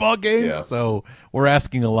the football game. Yeah. So we're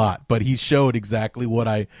asking a lot, but he showed exactly what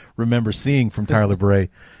I remember seeing from Tyler Bray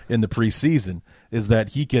in the preseason, is that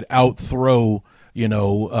he could out-throw,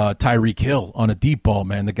 Tyreek Hill on a deep ball,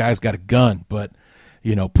 man. The guy's got a gun, but,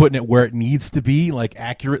 putting it where it needs to be, like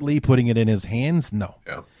accurately putting it in his hands, no.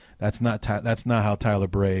 Yeah. That's not how Tyler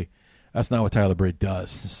Bray, that's not what Tyler Bray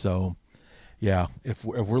does. So, yeah, if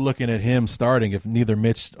we're looking at him starting, if neither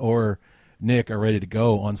Mitch or Nick are ready to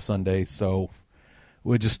go on Sunday, so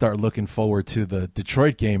we'll just start looking forward to the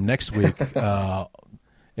Detroit game next week,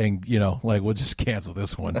 and we'll just cancel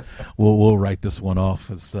this one. We'll write this one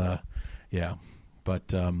off as but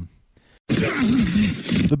the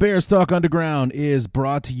Bears Talk Underground is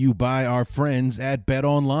brought to you by our friends at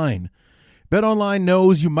BetOnline. BetOnline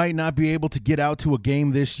knows you might not be able to get out to a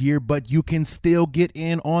game this year, but you can still get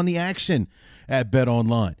in on the action at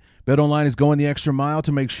BetOnline. BetOnline is going the extra mile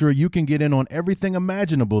to make sure you can get in on everything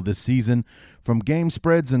imaginable this season. From game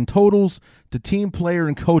spreads and totals to team player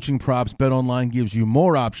and coaching props, BetOnline gives you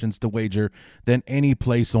more options to wager than any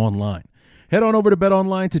place online. Head on over to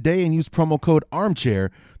BetOnline today and use promo code ARMCHAIR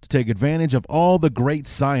to take advantage of all the great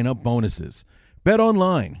sign-up bonuses.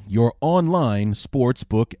 BetOnline, your online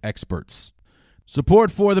sportsbook experts. Support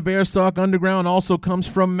for the Bearstalk Underground also comes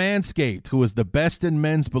from Manscaped, who is the best in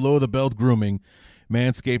men's below-the-belt grooming.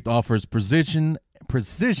 Manscaped offers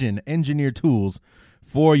precision-engineered tools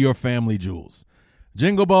for your family jewels.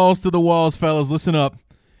 Jingle balls to the walls, fellas. Listen up.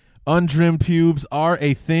 Untrimmed pubes are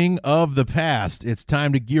a thing of the past. It's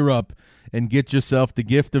time to gear up and get yourself the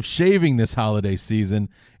gift of shaving this holiday season.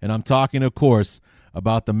 And I'm talking, of course,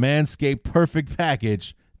 about the Manscaped Perfect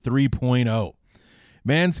Package 3.0.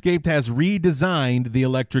 Manscaped has redesigned the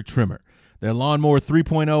electric trimmer. Their Lawnmower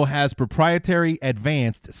 3.0 has proprietary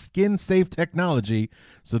advanced skin-safe technology,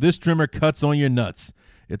 so this trimmer cuts on your nuts.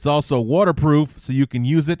 It's also waterproof, so you can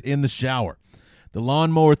use it in the shower. The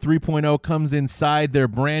Lawnmower 3.0 comes inside their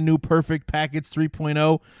brand new Perfect Package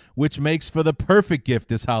 3.0, which makes for the perfect gift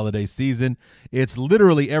this holiday season. It's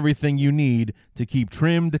literally everything you need to keep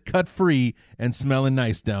trimmed, cut-free, and smelling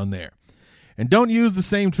nice down there. And don't use the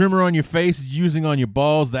same trimmer on your face as using on your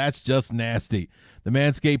balls. That's just nasty. The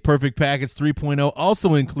Manscaped Perfect Package 3.0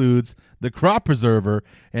 also includes the Crop Preserver,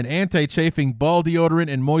 an anti-chafing ball deodorant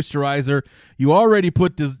and moisturizer. You already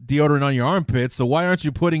put this deodorant on your armpits, so why aren't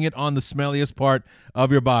you putting it on the smelliest part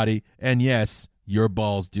of your body? And yes, your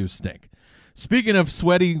balls do stink. Speaking of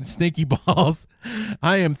sweaty, stinky balls,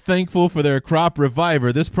 I am thankful for their Crop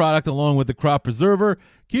Reviver. This product, along with the Crop Preserver,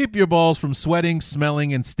 keep your balls from sweating,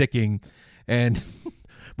 smelling, and sticking. And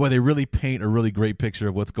boy, they really paint a really great picture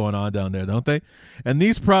of what's going on down there, don't they? And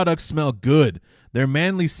these products smell good. Their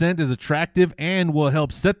manly scent is attractive and will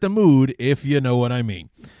help set the mood, if you know what I mean.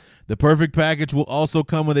 The Perfect Package will also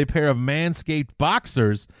come with a pair of Manscaped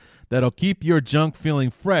boxers that'll keep your junk feeling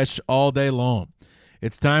fresh all day long.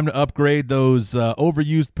 It's time to upgrade those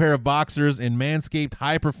overused pair of boxers in Manscaped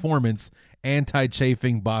high-performance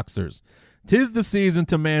anti-chafing boxers. 'Tis the season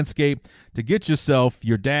to Manscaped to get yourself,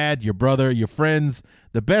 your dad, your brother, your friends,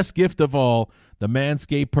 the best gift of all, the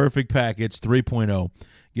Manscaped Perfect Package 3.0.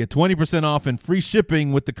 Get 20% off and free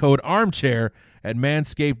shipping with the code ARMCHAIR at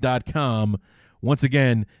manscaped.com. Once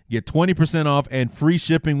again, get 20% off and free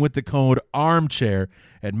shipping with the code ARMCHAIR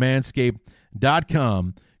at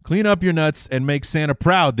manscaped.com. Clean up your nuts and make Santa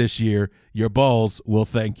proud this year. Your balls will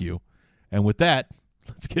thank you. And with that,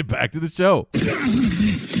 let's get back to the show.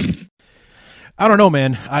 I don't know,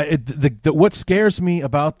 man. What scares me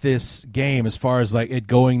about this game, as far as like it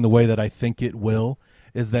going the way that I think it will,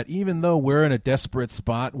 is that even though we're in a desperate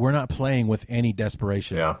spot, we're not playing with any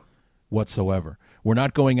desperation whatsoever. We're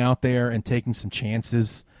not going out there and taking some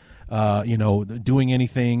chances, doing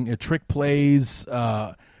anything, trick plays,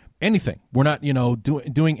 anything. We're not,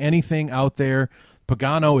 doing anything out there.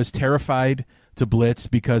 Pagano is terrified to blitz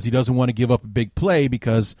because he doesn't want to give up a big play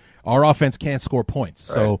because our offense can't score points.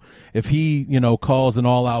 Right. So if he, calls an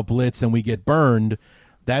all-out blitz and we get burned,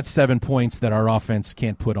 that's 7 points that our offense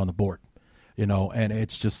can't put on the board. And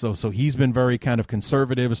it's just so he's been very kind of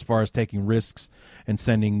conservative as far as taking risks and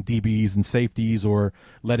sending DBs and safeties or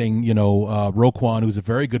letting, Roquan, who's a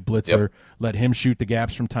very good blitzer, let him shoot the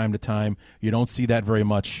gaps from time to time. You don't see that very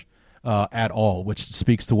much at all, which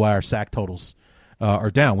speaks to why our sack totals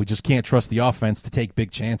are down. We just can't trust the offense to take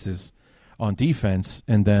big chances on defense.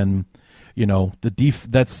 And then,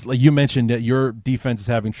 that's like you mentioned that your defense is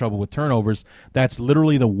having trouble with turnovers. That's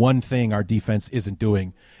literally the one thing our defense isn't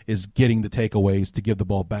doing is getting the takeaways to give the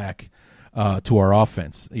ball back to our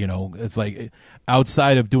offense. It's like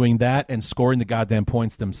outside of doing that and scoring the goddamn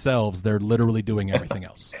points themselves, they're literally doing everything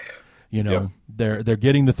else. They're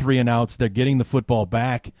getting the 3 and outs. They're getting the football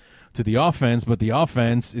back to the offense, but the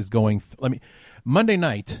offense is going Monday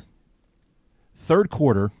night, third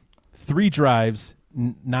quarter, 3 drives,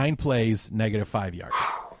 9 plays, -5 yards.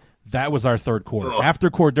 That was our third quarter. After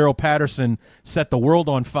Cordero Patterson set the world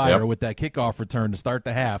on fire with that kickoff return to start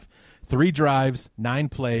the half, 3 drives, 9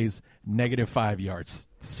 plays, -5 yards.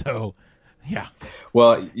 So, yeah.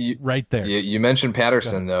 Well, right there. You mentioned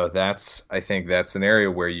Patterson, though. I think that's an area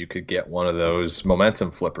where you could get one of those momentum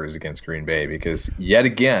flippers against Green Bay because, yet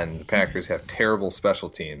again, the Packers have terrible special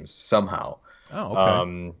teams somehow. Oh,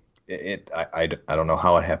 okay. I don't know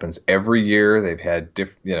how it happens every year. They've had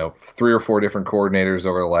 3 or 4 different coordinators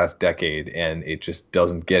over the last decade, and it just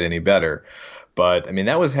doesn't get any better. But I mean,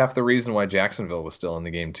 that was half the reason why Jacksonville was still in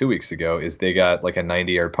the game 2 weeks ago. Is they got like a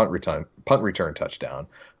 90-yard punt return touchdown,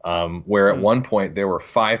 where at one point there were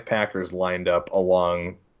 5 Packers lined up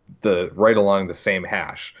along right along the same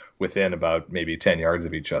hash within about maybe 10 yards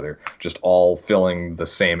of each other, just all filling the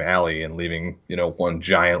same alley and leaving, one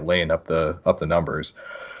giant lane up the numbers.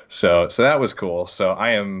 So that was cool. So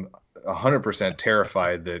I am 100%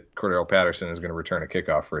 terrified that Cordero Patterson is going to return a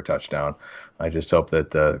kickoff for a touchdown. I just hope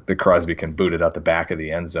that the Crosby can boot it out the back of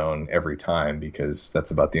the end zone every time, because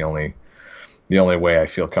that's about the only way I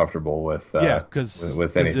feel comfortable with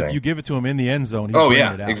with anything. If you give it to him in the end zone, he's it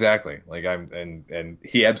out. Exactly. Like and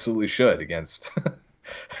he absolutely should against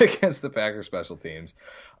against the Packers special teams.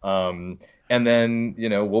 And then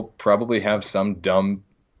we'll probably have some dumb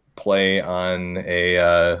play on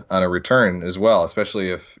a return as well,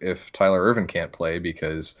 especially if Tyler Ervin can't play,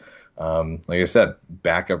 because like I said,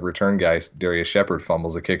 backup return guy Darius Shepard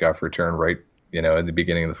fumbles a kickoff return right at the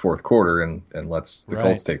beginning of the fourth quarter and lets the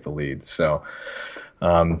Colts take the lead. So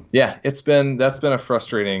that's been a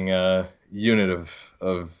frustrating unit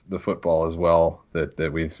of the football as well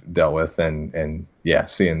that we've dealt with, and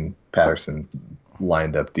seeing Patterson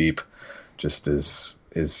lined up deep just is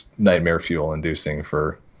nightmare fuel inducing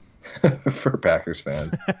for Packers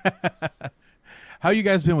fans. How you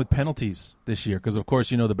guys been with penalties this year? Because of course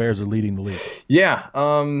the Bears are leading the league. Yeah,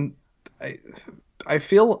 I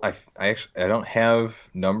feel I actually don't have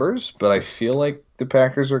numbers, but I feel like the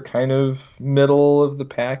Packers are kind of middle of the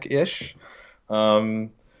pack ish.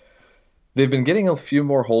 They've been getting a few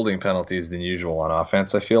more holding penalties than usual on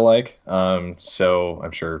offense, I feel like. So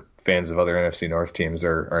I'm sure fans of other NFC North teams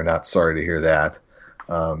are not sorry to hear that.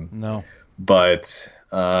 No, but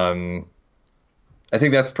I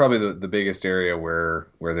think that's probably the biggest area where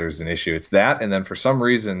there's an issue. It's that, and then for some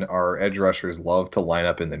reason, our edge rushers love to line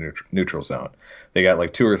up in the neutral zone. They got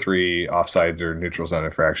like 2 or 3 offsides or neutral zone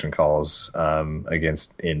infraction calls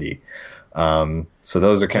against Indy. So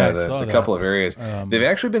those are kind of the couple of areas. They've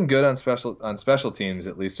actually been good on special teams,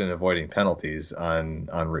 at least in avoiding penalties in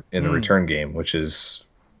the return game, which is,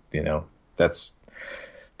 that's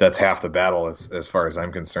half the battle as far as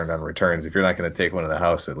I'm concerned on returns. If you're not going to take one in the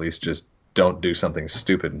house, at least just don't do something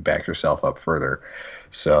stupid and back yourself up further.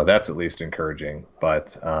 So that's at least encouraging.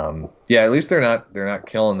 But at least they're not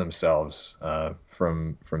killing themselves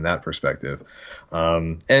from that perspective.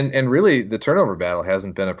 And really the turnover battle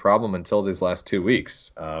hasn't been a problem until these last 2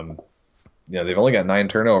 weeks. They've only got 9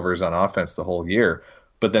 turnovers on offense the whole year,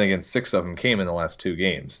 but then again 6 of them came in the last 2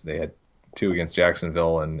 games. They had 2 against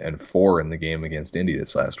Jacksonville and 4 in the game against Indy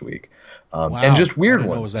this last week. Wow. And just weird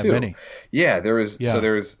ones too. Many. Yeah, there was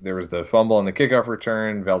the fumble on the kickoff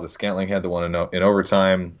return. Valdez-Scantling had the one in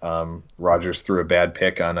overtime. Rodgers threw a bad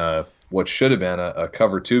pick on what should have been a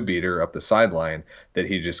cover 2 beater up the sideline that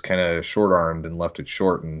he just kind of short-armed and left it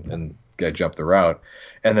short, and guy jumped the route.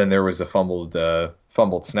 And then there was a fumbled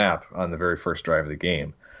snap on the very first drive of the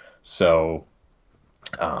game. So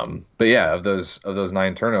but yeah, of those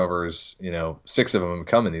 9 turnovers, 6 of them have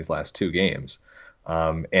come in these last 2 games.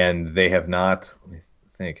 And they have not,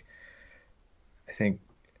 I think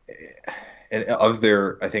of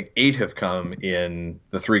their, 8 have come in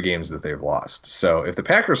the 3 games that they've lost. So if the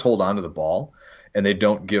Packers hold on to the ball and they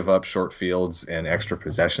don't give up short fields and extra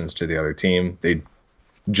possessions to the other team, they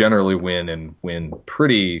generally win, and win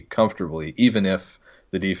pretty comfortably, even if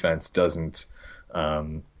the defense doesn't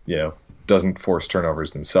force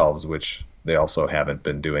turnovers themselves, which they also haven't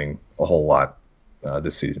been doing a whole lot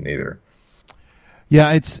this season either.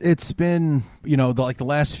 Yeah, it's been the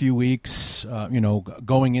last few weeks,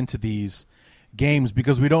 going into these games,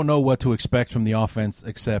 because we don't know what to expect from the offense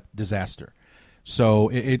except disaster. So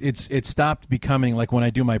it stopped becoming like when I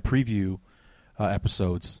do my preview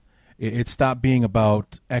episodes. It stopped being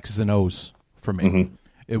about X's and O's for me. Mm-hmm.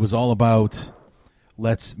 It was all about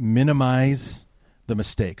let's minimize the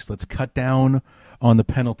mistakes. Let's cut down on the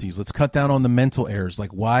penalties. Let's cut down on the mental errors. Like,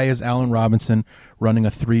 why is Allen Robinson running a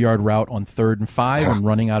 3-yard route on 3rd and 5 and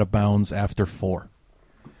running out of bounds after 4?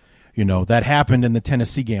 That happened in the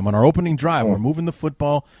Tennessee game. On our opening drive, we're moving the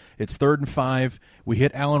football. It's 3rd and 5. We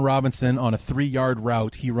hit Allen Robinson on a 3-yard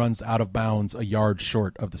route. He runs out of bounds a yard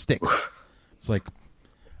short of the sticks. It's like,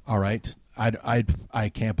 all right,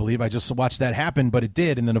 I can't believe I just watched that happen, but it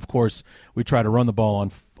did. And then, of course, we try to run the ball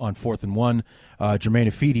on 4th and 1. Jermaine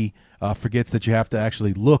Ifedi forgets that you have to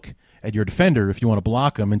actually look at your defender if you want to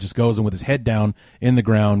block him, and just goes in with his head down in the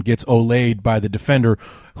ground, gets olayed by the defender,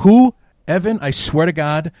 who, Evan, I swear to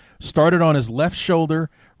God, started on his left shoulder,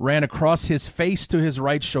 ran across his face to his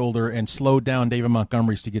right shoulder, and slowed down David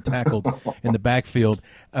Montgomery to get tackled in the backfield.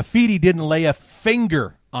 Ifedi didn't lay a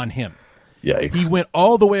finger on him. Yikes. He went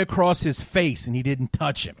all the way across his face, and he didn't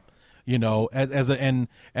touch him. My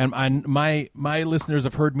listeners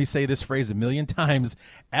have heard me say this phrase a million times.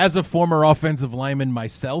 As a former offensive lineman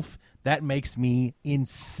myself, That makes me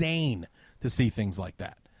insane to see things like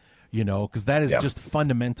that, because that is just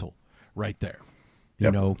fundamental right there.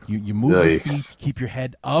 You move your feet, keep your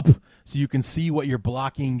head up so you can see what you're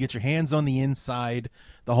blocking, get your hands on the inside,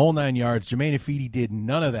 the whole 9 yards. Jermaine Ifedi did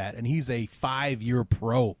none of that, and he's a 5-year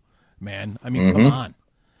pro, man. I mean, come on.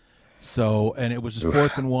 So, and it was just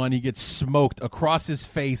 4th and 1. He gets smoked across his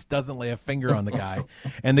face, doesn't lay a finger on the guy.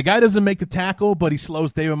 And the guy doesn't make the tackle, but he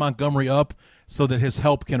slows David Montgomery up so that his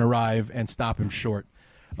help can arrive and stop him short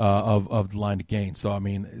of the line to gain. So, I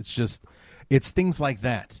mean, it's things like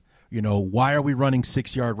that. Why are we running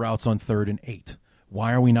 6-yard routes on 3rd and 8?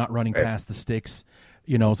 Why are we not running past the sticks?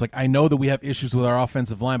 It's like, I know that we have issues with our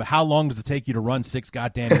offensive line, but how long does it take you to run 6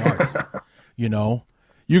 goddamn yards?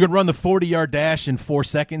 You can run the 40-yard dash in 4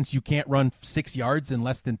 seconds. You can't run 6 yards in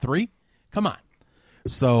less than 3? Come on.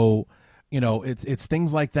 So, it's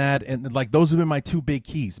things like that. And like, those have been my 2 big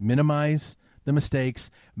keys: minimize the mistakes,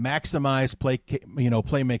 maximize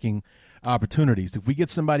playmaking opportunities. If we get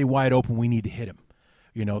somebody wide open, we need to hit him.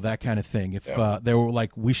 That kind of thing. If they were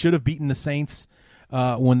like, we should have beaten the Saints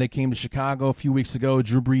when they came to Chicago a few weeks ago.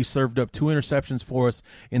 Drew Brees served up 2 interceptions for us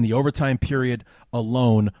in the overtime period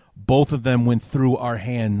alone. Both of them went through our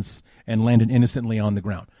hands and landed innocently on the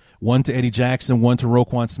ground. One to Eddie Jackson, one to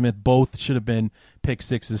Roquan Smith. Both should have been pick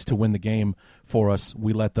sixes to win the game for us.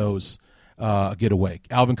 We let those get away.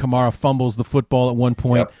 Alvin Kamara fumbles the football at one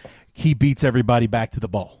point. He beats everybody back to the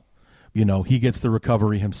ball. He gets the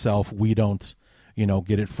recovery himself. We don't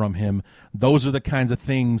get it from him. Those are the kinds of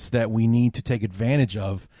things that we need to take advantage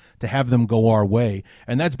of to have them go our way.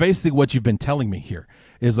 And that's basically what you've been telling me here,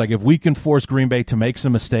 is like, if we can force Green Bay to make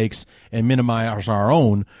some mistakes and minimize our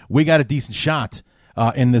own, we got a decent shot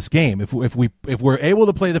in this game. If we're able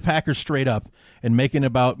to play the Packers straight up and make it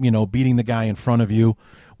about, beating the guy in front of you,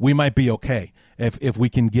 we might be okay. If we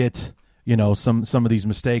can get, some of these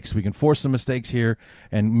mistakes, we can force some mistakes here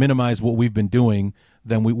and minimize what we've been doing,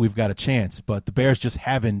 then we've got a chance. But the Bears just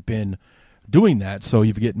haven't been doing that. So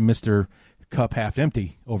you've getting Mr. Cup half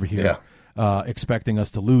empty over here, expecting us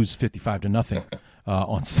to lose 55-0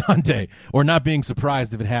 on Sunday, or not being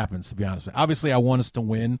surprised if it happens, to be honest with you. Obviously, I want us to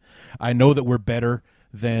win. I know that we're better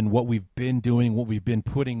than what we've been doing, what we've been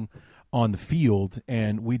putting on the field,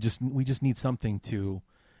 and we just need something to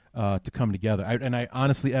come together. I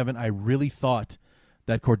honestly, Evan, I really thought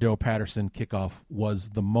that Cordell Patterson kickoff was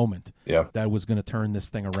the moment that was going to turn this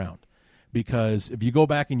thing around. Because if you go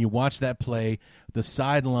back and you watch that play, the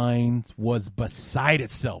sideline was beside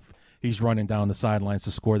itself. He's running down the sidelines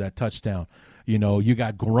to score that touchdown. You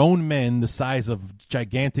got grown men the size of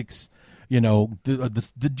gigantics,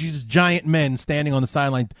 the giant men standing on the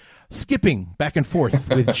sideline, skipping back and forth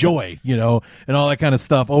with joy, and all that kind of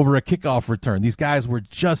stuff over a kickoff return. These guys were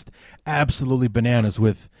just absolutely bananas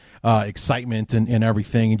with excitement and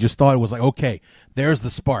everything, and just thought it was like, okay, there's the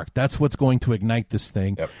spark. That's what's going to ignite this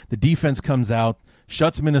thing. The defense comes out,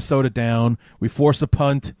 shuts Minnesota down. We force a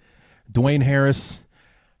punt. Dwayne Harris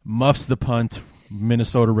muffs the punt.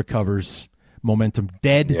 Minnesota recovers. Momentum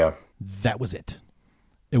dead. That was it.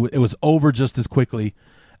 It was over just as quickly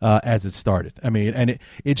as it started. I mean, and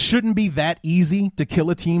it shouldn't be that easy to kill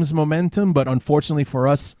a team's momentum, but unfortunately for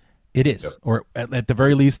us, it is. Or at the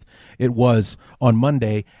very least, it was on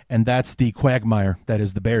Monday, and that's the quagmire that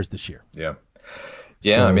is the Bears this year.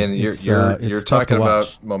 So I mean, you're talking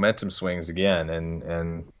about momentum swings again,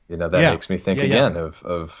 and that makes me think again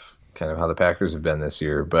of kind of how the Packers have been this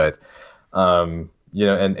year. But and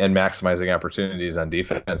maximizing opportunities on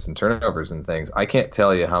defense and turnovers and things. I can't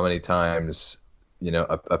tell you how many times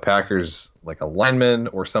a Packers, like a lineman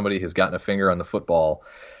or somebody, has gotten a finger on the football.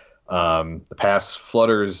 The pass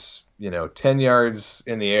flutters 10 yards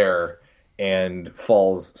in the air and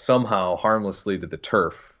falls somehow harmlessly to the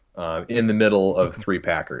turf. In the middle of 3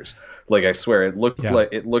 Packers. Like, I swear, it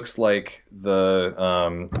looks like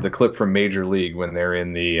the clip from Major League when they're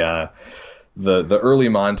in the early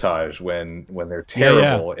montage when they're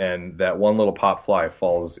terrible and that one little pop fly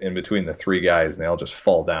falls in between the 3 guys and they all just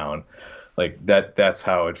fall down. Like that's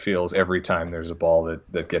how it feels every time there's a ball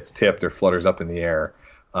that gets tipped or flutters up in the air.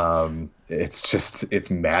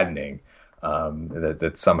 It's maddening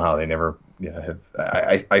that somehow they never have.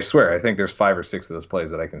 I swear, I think there's 5 or 6 of those plays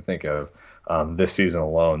that I can think of this season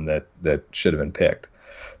alone that should have been picked.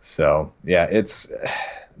 So it's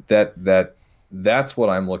that's what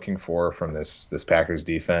I'm looking for from this Packers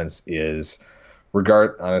defense is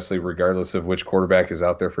regardless of which quarterback is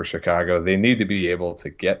out there for Chicago, they need to be able to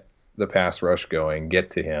get the pass rush going, get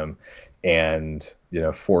to him, and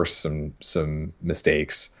force some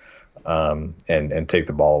mistakes and take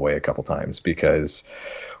the ball away a couple times, because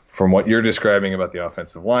from what you're describing about the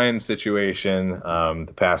offensive line situation,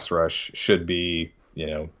 the pass rush should be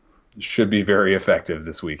very effective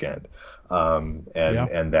this weekend. And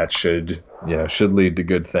that should lead to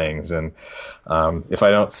good things. And if I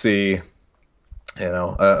don't see,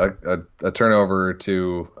 a turnover or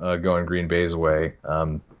two going Green Bay's way,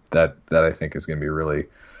 that I think is going to be really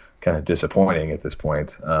kind of disappointing at this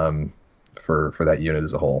point for that unit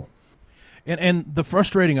as a whole. And the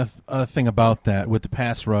frustrating thing about that with the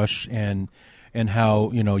pass rush and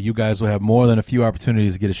how you guys will have more than a few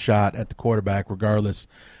opportunities to get a shot at the quarterback regardless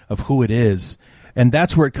of who it is, and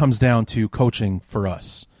that's where it comes down to coaching for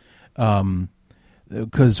us,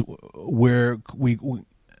 because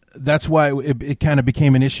that's why it kind of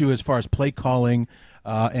became an issue as far as play calling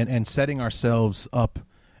and setting ourselves up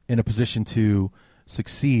in a position to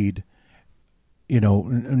succeed.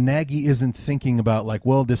 Nagy isn't thinking about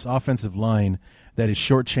this offensive line that is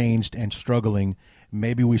shortchanged and struggling.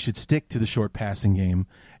 Maybe we should stick to the short passing game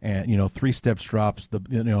and 3-step drops.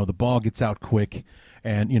 The ball gets out quick,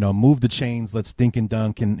 and move the chains. Let's dink and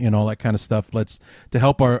dunk and all that kind of stuff. Let's to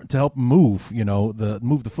help move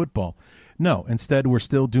the football. No, instead we're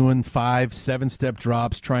still doing 5-7-step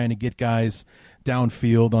drops, trying to get guys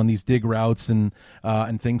downfield on these dig routes and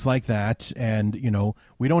things like that. And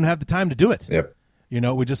we don't have the time to do it. Yep.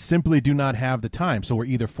 We just simply do not have the time. So we're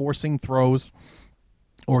either forcing throws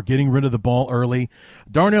or getting rid of the ball early.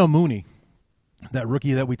 Darnell Mooney, that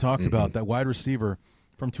rookie that we talked about, that wide receiver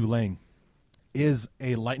from Tulane, is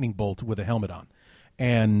a lightning bolt with a helmet on.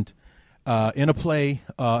 And in a play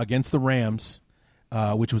against the Rams,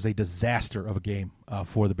 which was a disaster of a game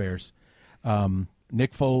for the Bears,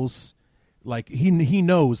 Nick Foles, he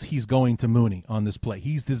knows he's going to Mooney on this play.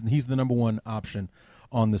 He's the number one option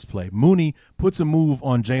on this play. Mooney puts a move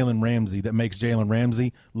on Jalen Ramsey that makes Jalen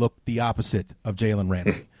Ramsey look the opposite of Jalen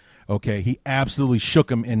Ramsey. Okay, he absolutely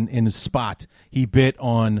shook him in his spot. He bit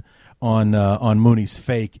on Mooney's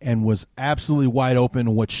fake and was absolutely wide open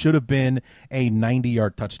in what should have been a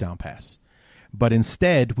 90-yard touchdown pass. But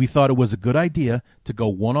instead, we thought it was a good idea to go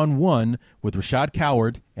one-on-one with Rashad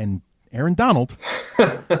Coward and Aaron Donald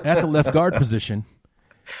at the left guard position.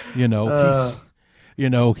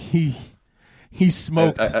 He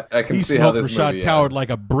smoked. I can see how this Rashad movie Coward ends. like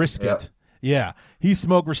a brisket. Yep. Yeah, he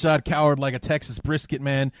smoked Rashad Coward like a Texas brisket,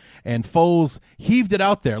 man. And Foles heaved it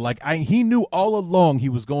out there. He knew all along he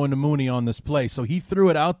was going to Mooney on this play, so he threw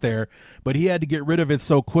it out there. But he had to get rid of it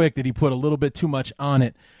so quick that he put a little bit too much on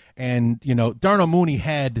it. And Darnell Mooney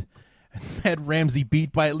had Ramsey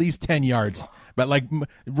beat by at least 10 yards. But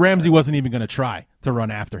Ramsey wasn't even going to try to run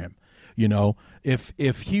after him.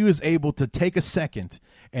 If he was able to take a second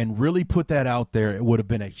and really put that out there, it would have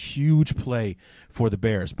been a huge play for the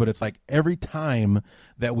Bears. But it's every time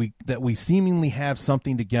that we seemingly have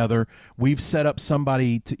something together, we've set up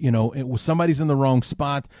somebody to, somebody's in the wrong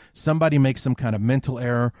spot, somebody makes some kind of mental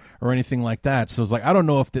error or anything like that. So it's I don't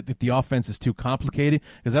know if the offense is too complicated,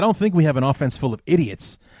 because I don't think we have an offense full of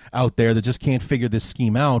idiots out there that just can't figure this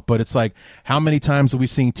scheme out. But it's how many times have we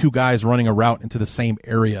seen two guys running a route into the same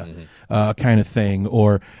area kind of thing?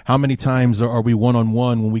 Or how many times are we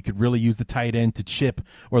one-on-one when we could really use the tight end to chip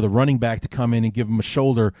or the running back to come in and give him a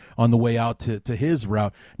shoulder on the way out to his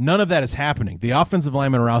route? None of that is happening. The offensive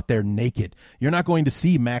linemen are out there naked. You're not going to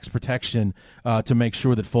see max protection to make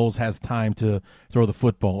sure that Foles has time to throw the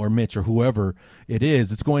football, or Mitch, or whoever it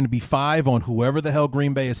is. It's going to be 5 on whoever the hell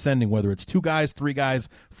Green Bay is sending, whether it's 2 guys, 3 guys,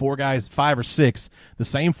 4 guys, 5 or 6. The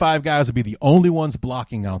same 5 guys will be the only ones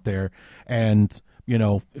blocking out there. And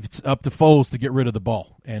if it's up to Foles to get rid of the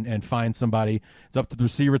ball and find somebody, it's up to the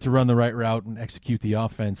receiver to run the right route and execute the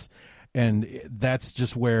offense. And that's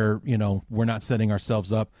just where, we're not setting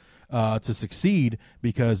ourselves up to succeed,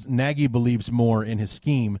 because Nagy believes more in his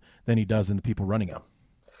scheme than he does in the people running it.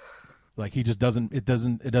 He just doesn't. It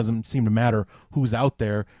doesn't seem to matter who's out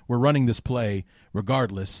there. We're running this play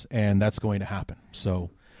regardless, and that's going to happen.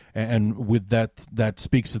 So, and with that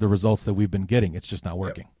speaks to the results that we've been getting. It's just not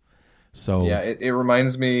working. Yep. So yeah, it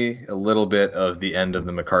reminds me a little bit of the end of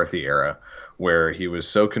the McCarthy era, where he was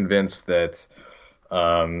so convinced that,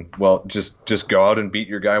 just go out and beat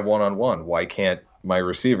your guy one-on-one. Why can't my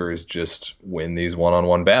receivers just win these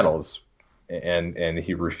one-on-one battles? And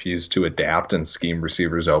he refused to adapt and scheme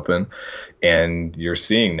receivers open. And you're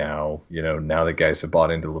seeing now, now that guys have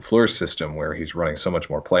bought into LaFleur's system, where he's running so much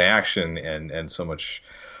more play action and so much,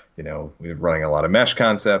 we're running a lot of mesh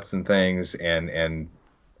concepts and things, and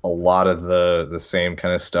a lot of the same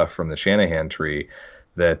kind of stuff from the Shanahan tree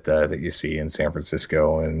that you see in San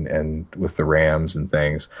Francisco and with the Rams and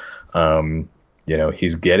things.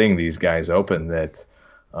 He's getting these guys open that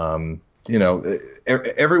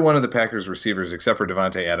every one of the Packers receivers except for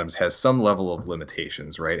Devontae Adams has some level of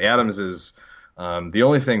limitations, right? Adams is the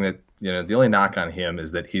only thing that, the only knock on him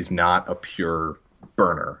is that he's not a pure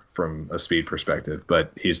burner from a speed perspective,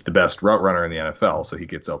 but he's the best route runner in the NFL, so he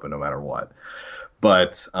gets open no matter what.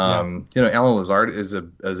 But Alan Lazard is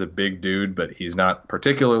a big dude, but he's not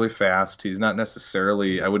particularly fast. He's not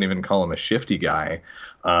necessarily, I wouldn't even call him a shifty guy.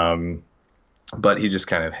 But he just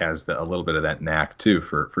kind of has a little bit of that knack too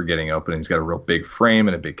for getting open. He's got a real big frame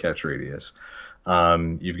and a big catch radius.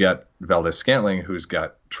 You've got Valdes-Scantling, who's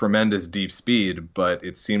got tremendous deep speed, but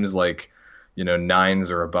it seems like,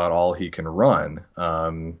 nines are about all he can run.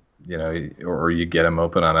 Or you get him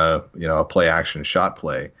open on a play action shot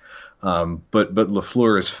play. But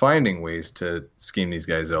LaFleur is finding ways to scheme these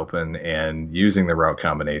guys open and using the route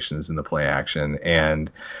combinations in the play action. And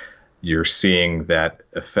you're seeing that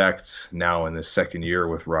effect now in this second year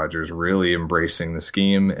with Rodgers really embracing the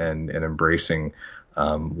scheme and embracing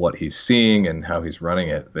what he's seeing and how he's running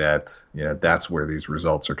it, that's where these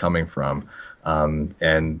results are coming from.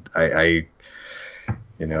 And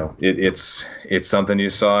it's something you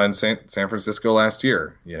saw in San Francisco last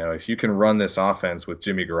year. If you can run this offense with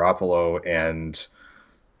Jimmy Garoppolo and,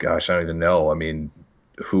 gosh, I don't even know. I mean,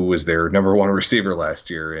 who was their number one receiver last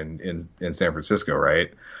year in San Francisco, right?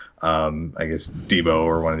 I guess Debo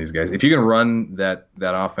or one of these guys. If you can run that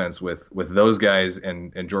offense with those guys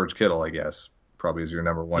and George Kittle, I guess probably is your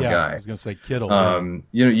number one guy. I was going to say Kittle.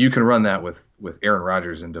 You can run that with Aaron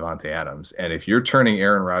Rodgers and Devontae Adams. And if you're turning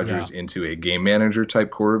Aaron Rodgers into a game manager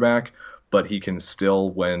type quarterback, but he can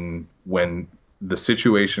still, when the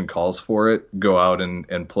situation calls for it, go out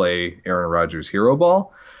and play Aaron Rodgers hero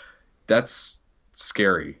ball, that's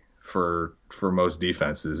scary for most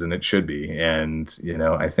defenses, and it should be. And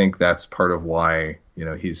I think that's part of why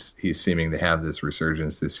he's seeming to have this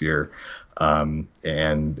resurgence this year. And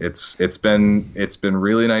it's been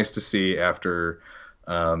really nice to see after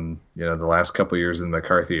the last couple of years in the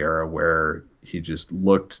McCarthy era where he just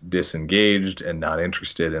looked disengaged and not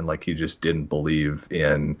interested, and like he just didn't believe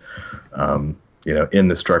in in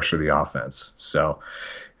the structure of the offense. So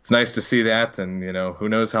it's nice to see that, and who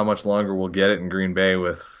knows how much longer we'll get it in Green Bay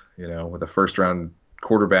with a first round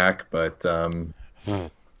quarterback, but that's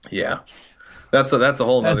a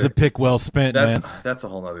whole nother. That's a pick well spent, man. That's a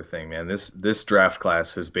whole nother thing, man. This draft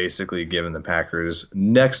class has basically given the Packers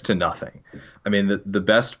next to nothing. I mean, the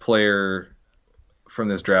best player from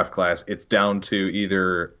this draft class, it's down to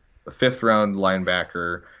either a fifth round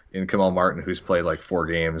linebacker in Kamal Martin, who's played like 4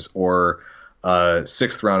 games, or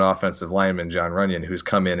sixth round offensive lineman John Runyon, who's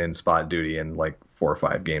come in spot duty in like 4 or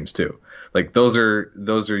 5 games too. Like those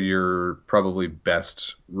are your probably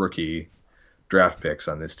best rookie draft picks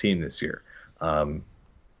on this team this year.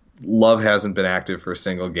 Love hasn't been active for a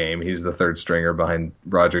single game. He's the third stringer behind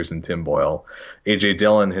Rodgers and Tim Boyle. A.J.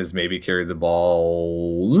 Dillon has maybe carried the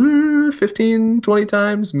ball 15, 20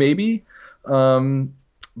 times, maybe.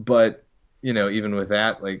 But, even with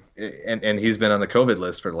that, like, and he's been on the COVID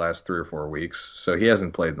list for the last 3 or 4 weeks, so he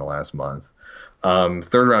hasn't played in the last month.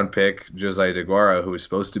 Third round pick, Josiah DeGuara, who was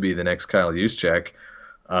supposed to be the next Kyle Juszczyk,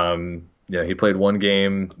 he played 1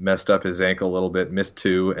 game, messed up his ankle a little bit, missed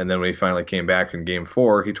 2, and then when he finally came back in game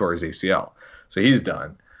 4, he tore his ACL. So he's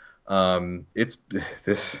done. It's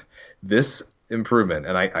this improvement,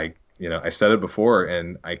 and I said it before,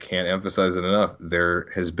 and I can't emphasize it enough. There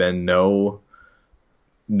has been no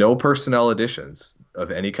personnel additions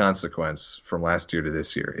of any consequence from last year to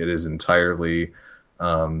this year. It is entirely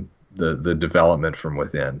the development from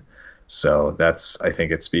within. So I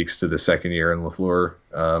think it speaks to the second year in LaFleur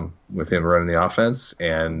with him running the offense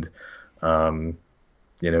and,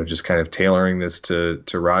 just kind of tailoring this to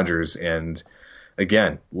Rodgers and,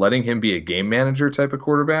 again, letting him be a game manager type of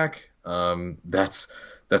quarterback. That's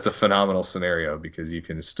a phenomenal scenario because you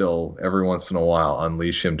can still every once in a while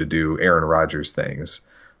unleash him to do Aaron Rodgers things.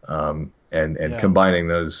 Combining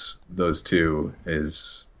those two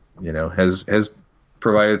is, has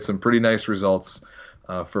provided some pretty nice results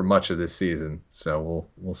for much of this season. So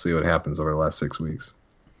we'll see what happens over the last 6 weeks.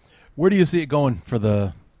 Where do you see it going for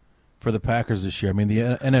the Packers this year? I mean,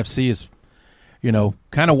 the NFC is,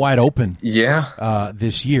 kind of wide open.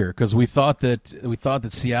 This year because we thought that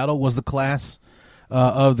Seattle was the class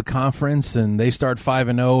of the conference, and they start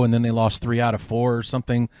 5-0, and then they lost 3 out of 4 or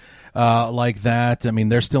something like that. I mean,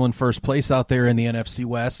 they're still in first place out there in the NFC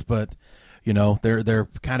West, but they're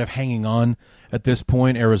kind of hanging on at this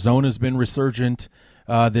point. Arizona's been resurgent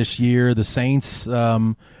this year. The Saints,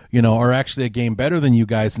 are actually a game better than you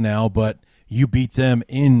guys now, but you beat them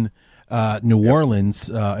in New Orleans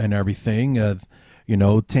and everything.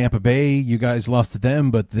 Tampa Bay, you guys lost to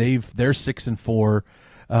them, but they're 6-4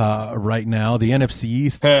 right now. The NFC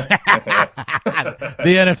East. The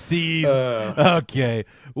NFC East. Okay,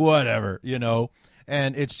 whatever,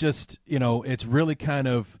 And it's just, it's really kind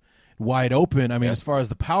of wide open. I mean, as far as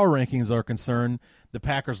the power rankings are concerned, the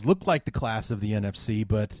Packers look like the class of the NFC,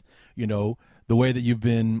 but, the way that you've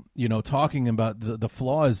been, talking about the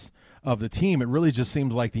flaws of the team, it really just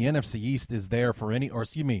seems like the NFC East is there for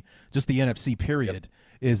just the NFC period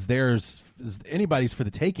is anybody's for the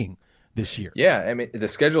taking this year. Yeah, I mean, the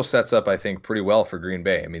schedule sets up, I think, pretty well for Green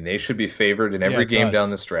Bay. I mean, they should be favored in every game down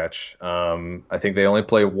the stretch. I think they only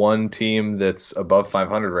play one team that's above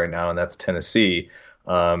 500 right now, and that's Tennessee.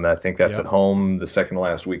 I think that's at home the second to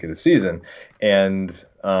last week of the season. And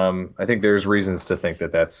I think there's reasons to think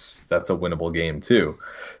that that's a winnable game too.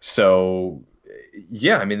 So,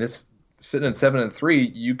 yeah, I mean, this sitting at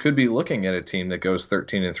 7-3, you could be looking at a team that goes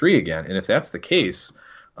 13-3 again. And if that's the case,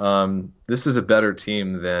 this is a better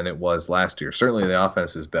team than it was last year. Certainly the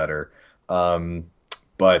offense is better.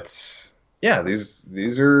 But yeah,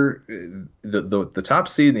 these are the top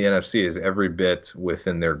seed in the NFC is every bit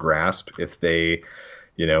within their grasp if they,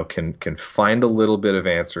 can find a little bit of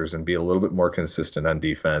answers and be a little bit more consistent on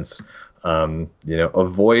defense.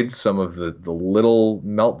 Avoid some of the little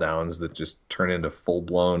meltdowns that just turn into full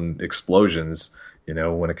blown explosions.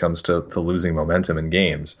 When it comes to losing momentum in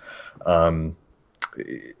games. I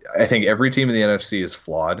think every team in the NFC is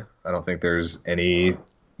flawed. I don't think there's anybody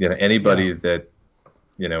that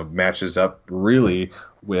matches up really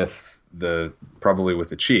with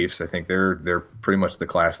the Chiefs. I think they're pretty much the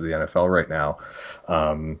class of the NFL right now.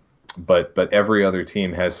 But every other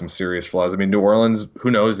team has some serious flaws. I mean, New Orleans, who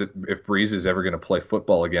knows if Breeze is ever going to play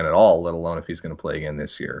football again at all, let alone if he's going to play again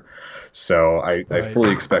this year. So I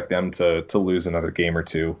fully expect them to lose another game or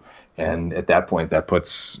two. And at that point, that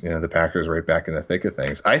puts the Packers right back in the thick of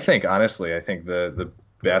things. I think, honestly, the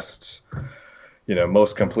best,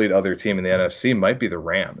 most complete other team in the NFC might be the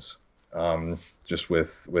Rams. Just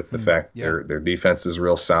with the fact their defense is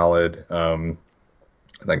real solid. I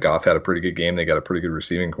think Goff had a pretty good game. They got a pretty good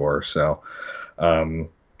receiving core. So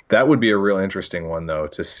that would be a real interesting one, though,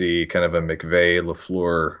 to see kind of a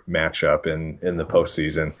McVay-LaFleur matchup in the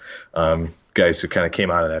postseason. Guys who kind of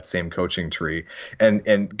came out of that same coaching tree.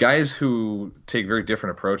 And guys who take very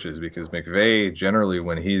different approaches, because McVay generally,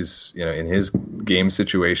 when he's in his game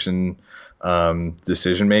situation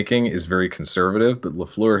decision making, is very conservative, but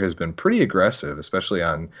LaFleur has been pretty aggressive, especially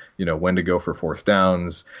on when to go for fourth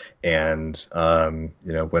downs and when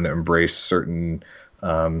to embrace certain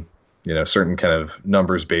certain kind of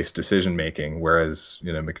numbers based decision making, whereas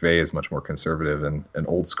McVay is much more conservative and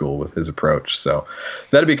old school with his approach. So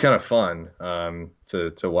that'd be kind of fun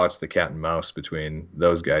to watch the cat and mouse between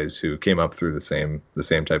those guys who came up through the same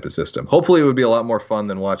type of system. Hopefully it would be a lot more fun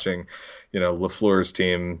than watching LaFleur's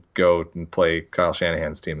team go and play Kyle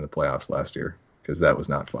Shanahan's team in the playoffs last year, because that was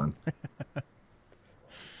not fun.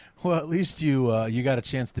 Well, at least you got a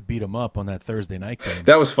chance to beat him up on that Thursday night game.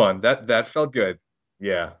 That was fun. That felt good.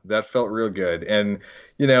 Yeah, that felt real good. And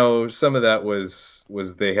some of that was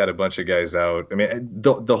they had a bunch of guys out. I mean,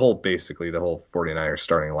 the whole 49ers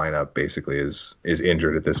starting lineup basically is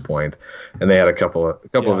injured at this point, and they had a couple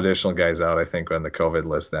of additional guys out, I think, on the COVID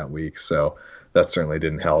list that week. So that certainly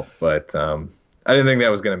didn't help. But I didn't think that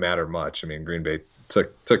was going to matter much. I mean, Green Bay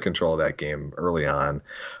took control of that game early on.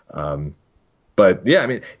 But yeah, I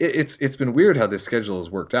mean, it's been weird how this schedule has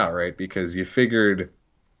worked out, right? Because you figured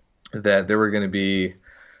that there were going to be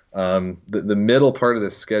the middle part of the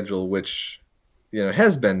schedule, which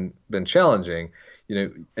has been challenging.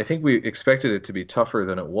 I think we expected it to be tougher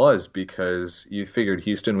than it was, because you figured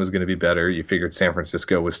Houston was going to be better. You figured San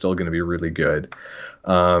Francisco was still going to be really good.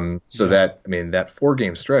 That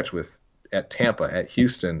 4-game stretch at Tampa, at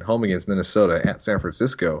Houston, home against Minnesota, at San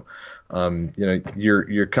Francisco,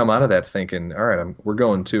 you're come out of that thinking, all right, we're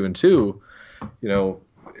going 2-2.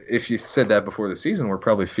 If you said that before the season, we're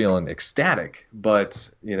probably feeling ecstatic. But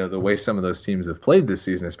the way some of those teams have played this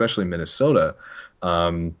season, especially Minnesota,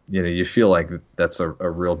 you feel like that's a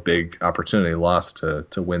real big opportunity lost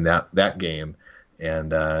to win that game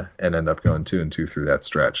and end up going 2-2 through that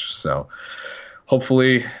stretch. So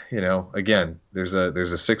hopefully, again, there's a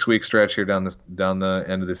 6-week stretch here down the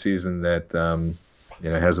end of the season that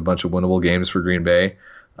has a bunch of winnable games for Green Bay.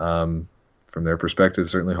 From their perspective,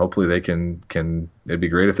 certainly, hopefully they can. It'd be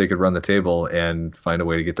great if they could run the table and find a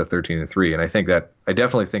way to get to 13-3. And I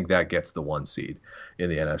definitely think that gets the 1 seed in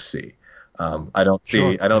the NFC. I don't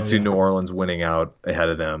see New Orleans winning out ahead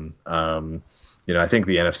of them. I think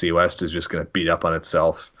the NFC West is just going to beat up on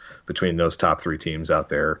itself between those top 3 teams out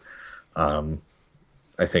there.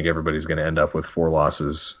 I think everybody's going to end up with 4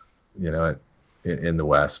 losses, in the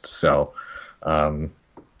West. So,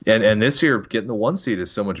 And this year, getting the 1 seed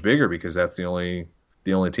is so much bigger because that's the only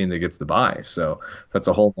team that gets the bye. So that's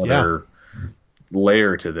a whole other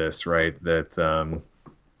layer to this, right? That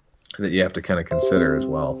that you have to kind of consider as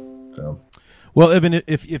well. So. Well, Evan,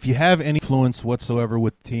 if you have any influence whatsoever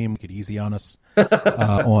with the team, make it easy on us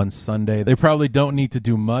on Sunday. They probably don't need to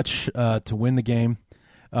do much to win the game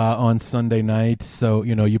on Sunday night. So,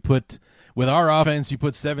 you put with our offense, you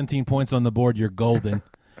put 17 points on the board, you're golden.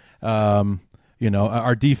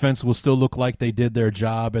 Our defense will still look like they did their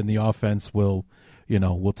job, and the offense will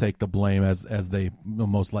take the blame as they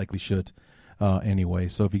most likely should anyway.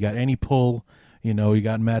 So if you got any pull, you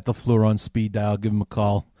got Matt LaFleur on speed dial, give him a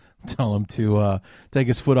call. Tell him to take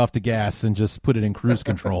his foot off the gas and just put it in cruise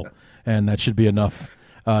control, and that should be enough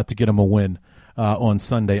to get him a win on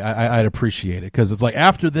Sunday. I'd appreciate it because it's like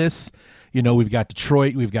after this, we've got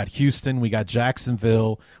Detroit, we've got Houston, we got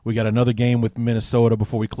Jacksonville, we got another game with Minnesota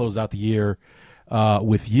before we close out the year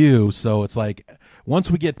with you. So it's like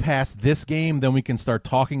once we get past this game, then we can start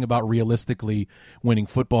talking about realistically winning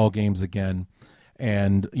football games again.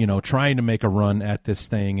 And, trying to make a run at this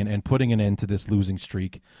thing and putting an end to this losing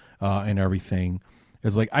streak and everything.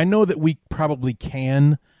 It's like, I know that we probably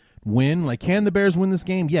can win. Like, can the Bears win this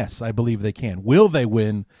game? Yes, I believe they can. Will they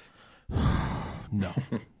win?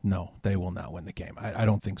 No, they will not win the game. I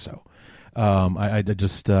don't think so. I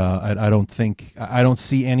don't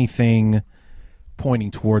see anything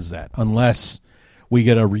pointing towards that unless we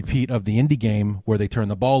get a repeat of the Indy game where they turn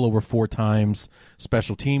the ball over 4 times,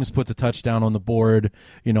 special teams puts a touchdown on the board,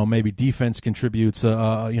 maybe defense contributes,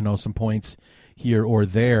 some points here or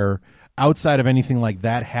there. Outside of anything like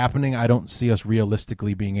that happening, I don't see us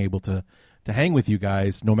realistically being able to hang with you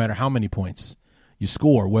guys no matter how many points you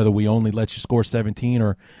score, whether we only let you score 17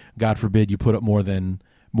 or, God forbid, you put up more than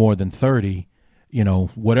 30.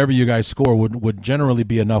 Whatever you guys score would generally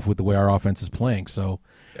be enough with the way our offense is playing. So,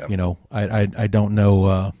 I don't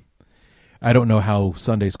know. I don't know how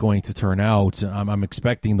Sunday's going to turn out. I'm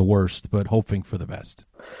expecting the worst, but hoping for the best.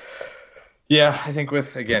 Yeah, I think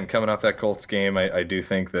coming off that Colts game, I do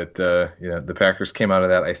think that the Packers came out of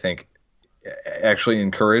that, I think, actually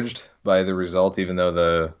encouraged by the result, even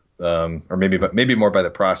though or maybe more by the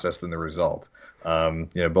process than the result.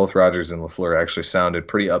 Both Rodgers and LaFleur actually sounded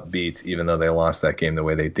pretty upbeat, even though they lost that game the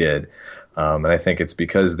way they did. And I think it's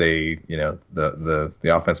because they, the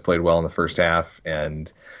offense played well in the first half,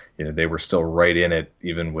 and they were still right in it,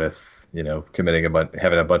 even with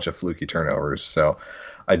having a bunch of fluky turnovers. So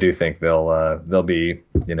I do think they'll be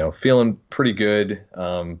feeling pretty good,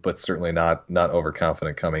 but certainly not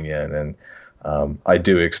overconfident coming in. And I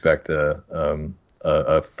do expect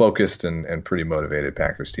a focused and pretty motivated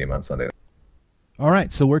Packers team on Sunday. All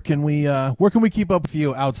right, so where can we keep up with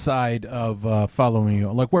you outside of following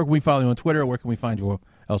you? Like, where can we follow you on Twitter, or where can we find you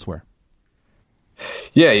elsewhere?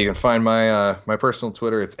 Yeah, you can find my personal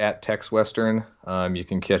Twitter. It's @TexWestern. You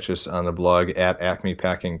can catch us on the blog at Acme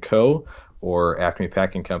Packing Co. or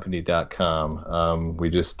acmepackingcompany.com.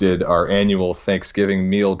 We just did our annual Thanksgiving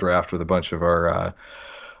meal draft with a bunch of our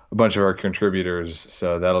contributors,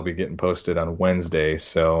 so that'll be getting posted on Wednesday.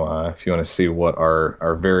 So if you want to see what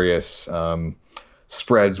our various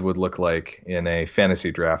spreads would look like in a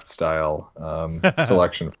fantasy draft style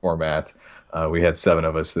selection format, we had 7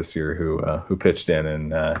 of us this year who pitched in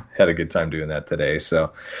and had a good time doing that today.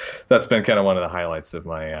 So that's been kind of one of the highlights of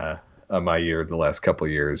my year the last couple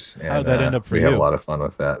of years. And, how'd that end up for you? We had a lot of fun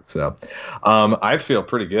with that. So I feel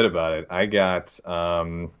pretty good about it. I got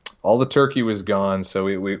all the turkey was gone. So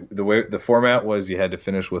the way the format was, you had to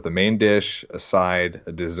finish with a main dish, a side,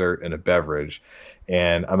 a dessert, and a beverage.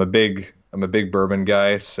 And I'm a big bourbon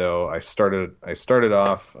guy. So I started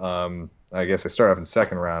off, I guess I started off in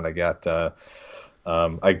second round. I got,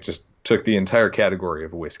 I just took the entire category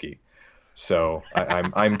of whiskey. So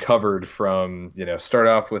I'm covered from, start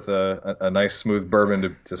off with a nice smooth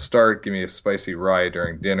bourbon to start, give me a spicy rye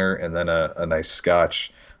during dinner, and then a nice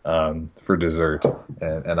scotch for dessert,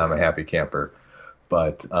 and I'm a happy camper.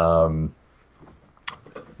 But damn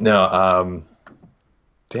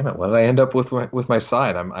it, what did I end up with my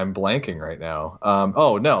side? I'm blanking right now.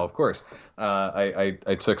 Oh no, of course, I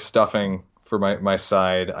took stuffing for my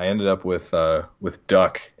side. I ended up with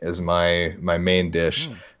duck as my main dish,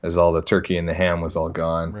 as all the turkey and the ham was all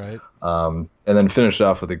gone. Right. And then finished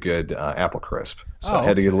off with a good apple crisp. So I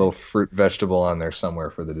had to get a little fruit vegetable on there somewhere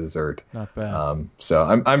for the dessert. Not bad. So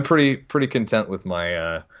I'm pretty content with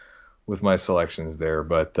my selections there.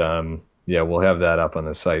 But yeah, we'll have that up on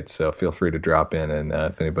the site. So feel free to drop in, and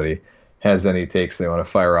if anybody has any takes they want to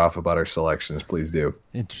fire off about our selections, please do.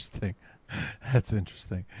 Interesting. That's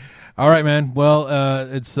interesting. All right, man. Well,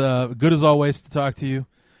 it's good as always to talk to you.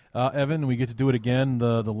 Evan. We get to do it again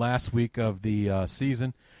the last week of the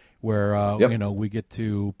season, where we get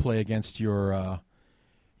to play against your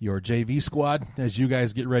JV squad as you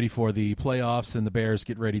guys get ready for the playoffs and the Bears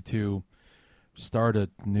get ready to start a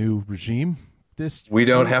new regime. We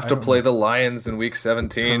don't have to play the Lions in Week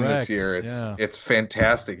 17 Correct. this year. It's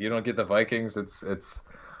fantastic. You don't get the Vikings. It's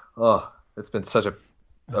been such a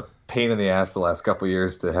pain in the ass the last couple of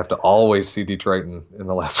years to have to always see Detroit in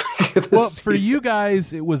the last week of this season. For you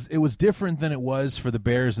guys, it was different than it was for the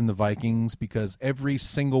Bears and the Vikings because every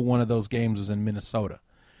single one of those games was in Minnesota.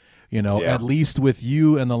 At least with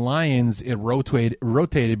you and the Lions, it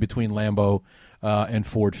rotated between Lambeau and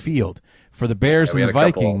Ford Field. For the Bears and the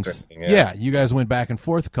Vikings, you guys went back and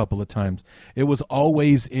forth a couple of times. It was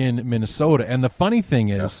always in Minnesota. And the funny thing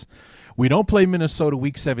is, we don't play Minnesota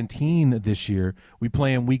Week 17 this year. We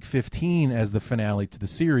play in Week 15 as the finale to the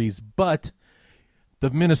series. But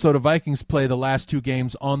the Minnesota Vikings play the last two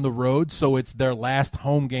games on the road, so it's their last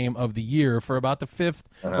home game of the year for about the fifth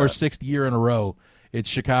or sixth year in a row. It's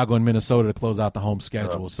Chicago and Minnesota to close out the home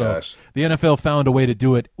schedule. The NFL found a way to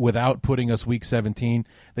do it without putting us Week 17.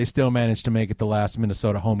 They still managed to make it the last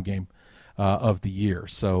Minnesota home game of the year.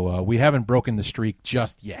 So we haven't broken the streak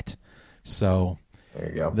just yet. So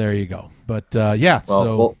there you go. But go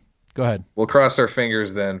ahead. We'll cross our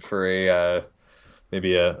fingers then for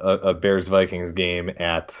maybe a Bears Vikings game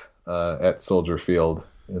at Soldier Field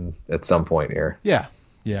at some point here. Yeah,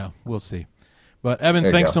 we'll see. But, Evan,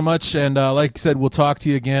 thanks so much. And like I said, we'll talk to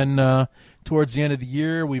you again towards the end of the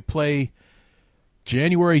year. We play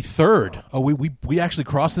January 3rd. Oh, we actually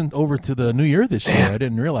crossed over to the New Year this year. I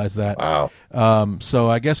didn't realize that. Wow. So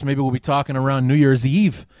I guess maybe we'll be talking around New Year's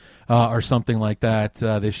Eve or something like that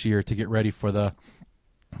this year to get ready for the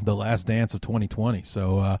last dance of 2020.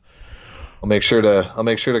 So I'll make sure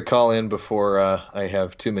to call in before I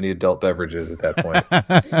have too many adult beverages at that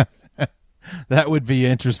point. That would be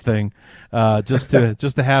interesting, just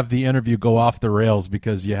to have the interview go off the rails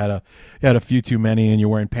because you had a few too many and you're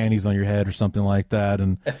wearing panties on your head or something like that,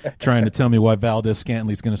 and trying to tell me why Valdez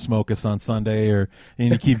Scantley's going to smoke us on Sunday, and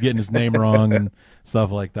you keep getting his name wrong and stuff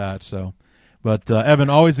like that. So, but Evan,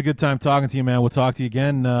 always a good time talking to you, man. We'll talk to you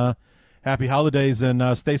again. Happy holidays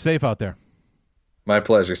and stay safe out there. My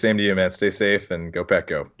pleasure. Same to you, man. Stay safe and go Pack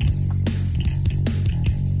Go.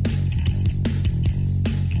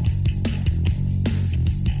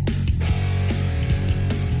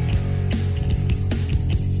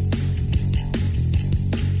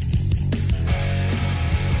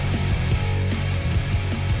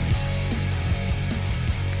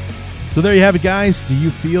 So there you have it, guys. Do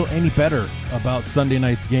you feel any better about Sunday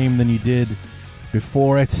night's game than you did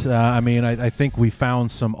before it? I think we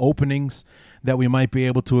found some openings that we might be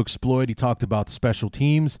able to exploit. He talked about special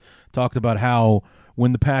teams, talked about how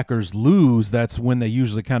when the Packers lose, that's when they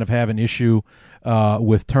usually kind of have an issue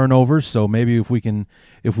with turnovers. So maybe if we can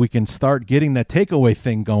start getting that takeaway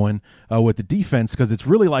thing going with the defense, because it's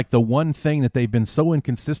really like the one thing that they've been so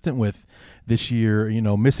inconsistent with this year,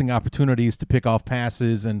 missing opportunities to pick off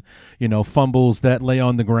passes and, fumbles that lay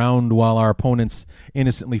on the ground while our opponents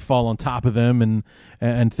innocently fall on top of them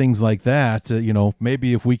and things like that.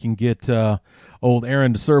 Maybe if we can get old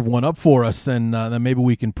Aaron to serve one up for us, and then maybe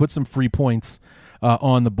we can put some free points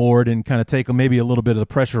on the board and kind of take maybe a little bit of the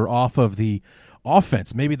pressure off of the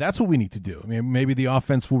offense. Maybe that's what we need to do. Maybe the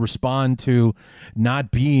offense will respond to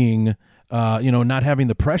not being, not having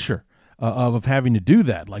the pressure of having to do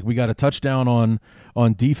that. Like we got a touchdown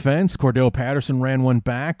on defense. Cordell Patterson ran one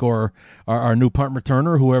back, or our new punt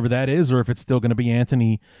returner, whoever that is, or if it's still going to be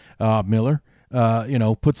Anthony Miller.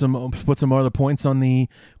 Put some other points on the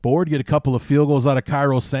board, get a couple of field goals out of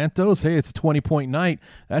Cairo Santos. Hey, it's a 20-point night.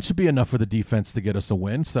 That should be enough for the defense to get us a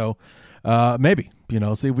win. So maybe,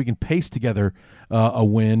 see if we can paste together a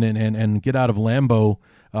win and get out of Lambeau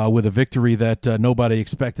with a victory that nobody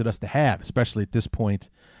expected us to have, especially at this point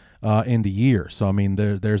in the year. So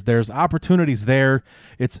there's opportunities there.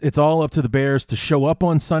 It's all up to the Bears to show up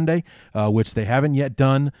on Sunday, which they haven't yet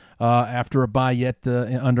done after a bye yet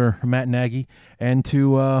under Matt Nagy, and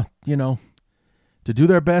to do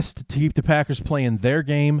their best to keep the Packers playing their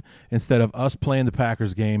game instead of us playing the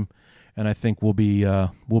Packers game, and I think we'll be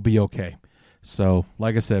okay. So,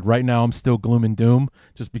 like I said, right now I'm still gloom and doom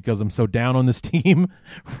just because I'm so down on this team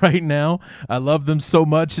right now. I love them so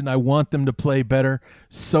much, and I want them to play better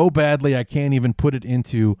so badly I can't even put it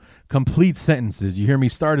into complete sentences. You hear me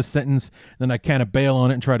start a sentence, then I kind of bail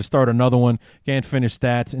on it and try to start another one, can't finish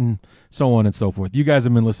that, and so on and so forth. You guys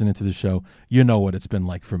have been listening to the show. You know what it's been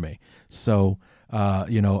like for me. So,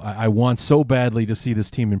 I want so badly to see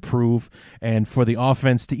this team improve and for the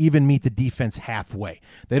offense to even meet the defense halfway.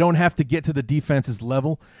 They don't have to get to the defense's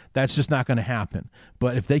level. That's just not going to happen.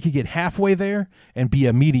 But if they could get halfway there and be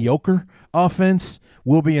a mediocre offense,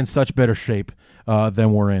 we'll be in such better shape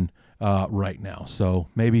than we're in right now. So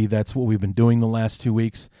maybe that's what we've been doing the last 2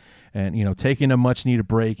 weeks. And, taking a much-needed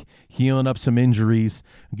break, healing up some injuries,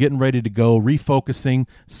 getting ready to go, refocusing,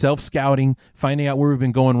 self-scouting, finding out where we've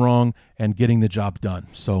been going wrong, and getting the job done.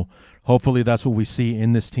 So hopefully that's what we see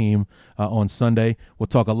in this team on Sunday. We'll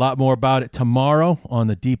talk a lot more about it tomorrow on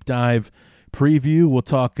the Deep Dive preview. We'll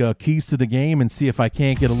talk keys to the game and see if I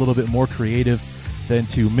can't get a little bit more creative than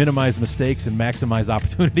to minimize mistakes and maximize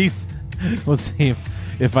opportunities. We'll see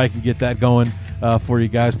if I can get that going for you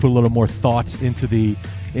guys, put a little more thought into the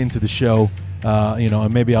show,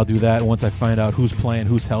 and maybe I'll do that once I find out who's playing,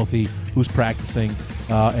 who's healthy, who's practicing,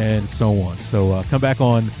 and so on. So come back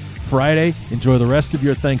on Friday. Enjoy the rest of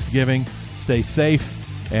your Thanksgiving. Stay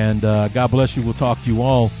safe, and God bless you. We'll talk to you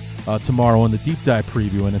all tomorrow on the Deep Dive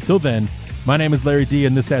preview. And until then, my name is Larry D,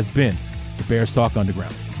 and this has been the Bears Talk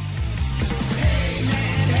Underground.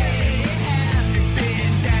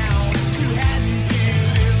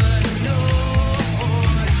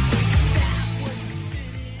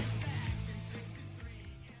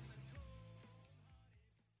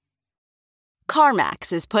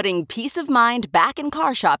 CarMax is putting peace of mind back in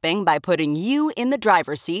car shopping by putting you in the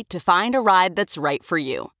driver's seat to find a ride that's right for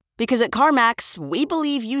you. Because at CarMax, we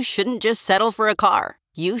believe you shouldn't just settle for a car.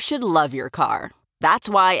 You should love your car. That's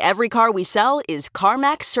why every car we sell is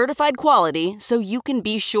CarMax certified quality, so you can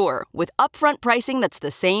be sure with upfront pricing that's the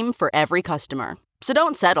same for every customer. So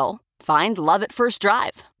don't settle. Find love at first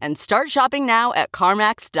drive and start shopping now at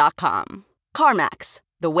CarMax.com. CarMax,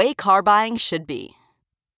 the way car buying should be.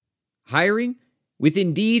 Hiring? With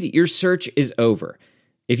Indeed, your search is over.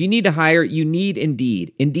 If you need to hire, you need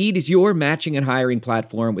Indeed. Indeed is your matching and hiring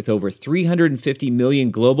platform with over 350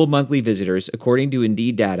 million global monthly visitors, according to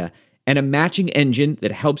Indeed data, and a matching engine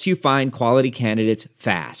that helps you find quality candidates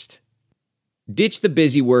fast. Ditch the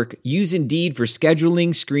busy work. Use Indeed for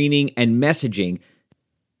scheduling, screening, and messaging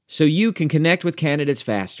so you can connect with candidates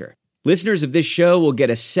faster. Listeners of this show will get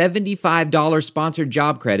a $75 sponsored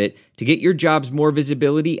job credit to get your jobs more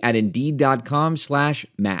visibility at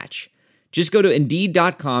Indeed.com/match. Just go to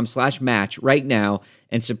Indeed.com/match right now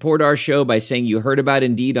and support our show by saying you heard about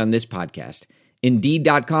Indeed on this podcast.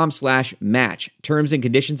 Indeed.com/match. Terms and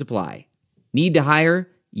conditions apply. Need to hire?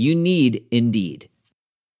 You need Indeed.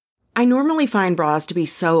 I normally find bras to be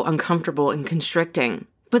so uncomfortable and constricting.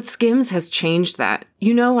 But Skims has changed that.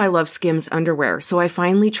 You know I love Skims underwear, so I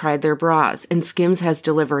finally tried their bras, and Skims has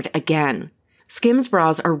delivered again. Skims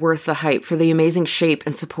bras are worth the hype for the amazing shape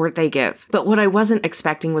and support they give. But what I wasn't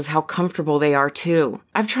expecting was how comfortable they are too.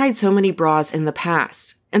 I've tried so many bras in the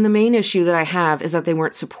past, and the main issue that I have is that they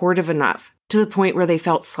weren't supportive enough, to the point where they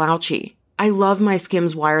felt slouchy. I love my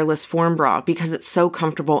Skims wireless form bra because it's so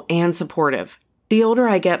comfortable and supportive. The older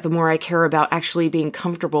I get, the more I care about actually being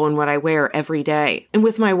comfortable in what I wear every day. And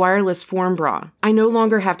with my wireless form bra, I no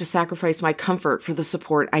longer have to sacrifice my comfort for the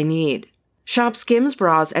support I need. Shop Skims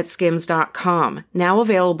bras at skims.com, now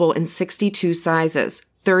available in 62 sizes,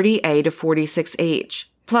 30A to 46H.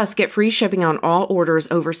 Plus, get free shipping on all orders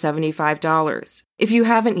over $75. If you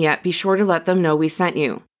haven't yet, be sure to let them know we sent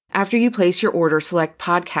you. After you place your order, select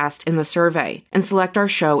podcast in the survey and select our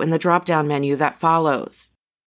show in the drop-down menu that follows.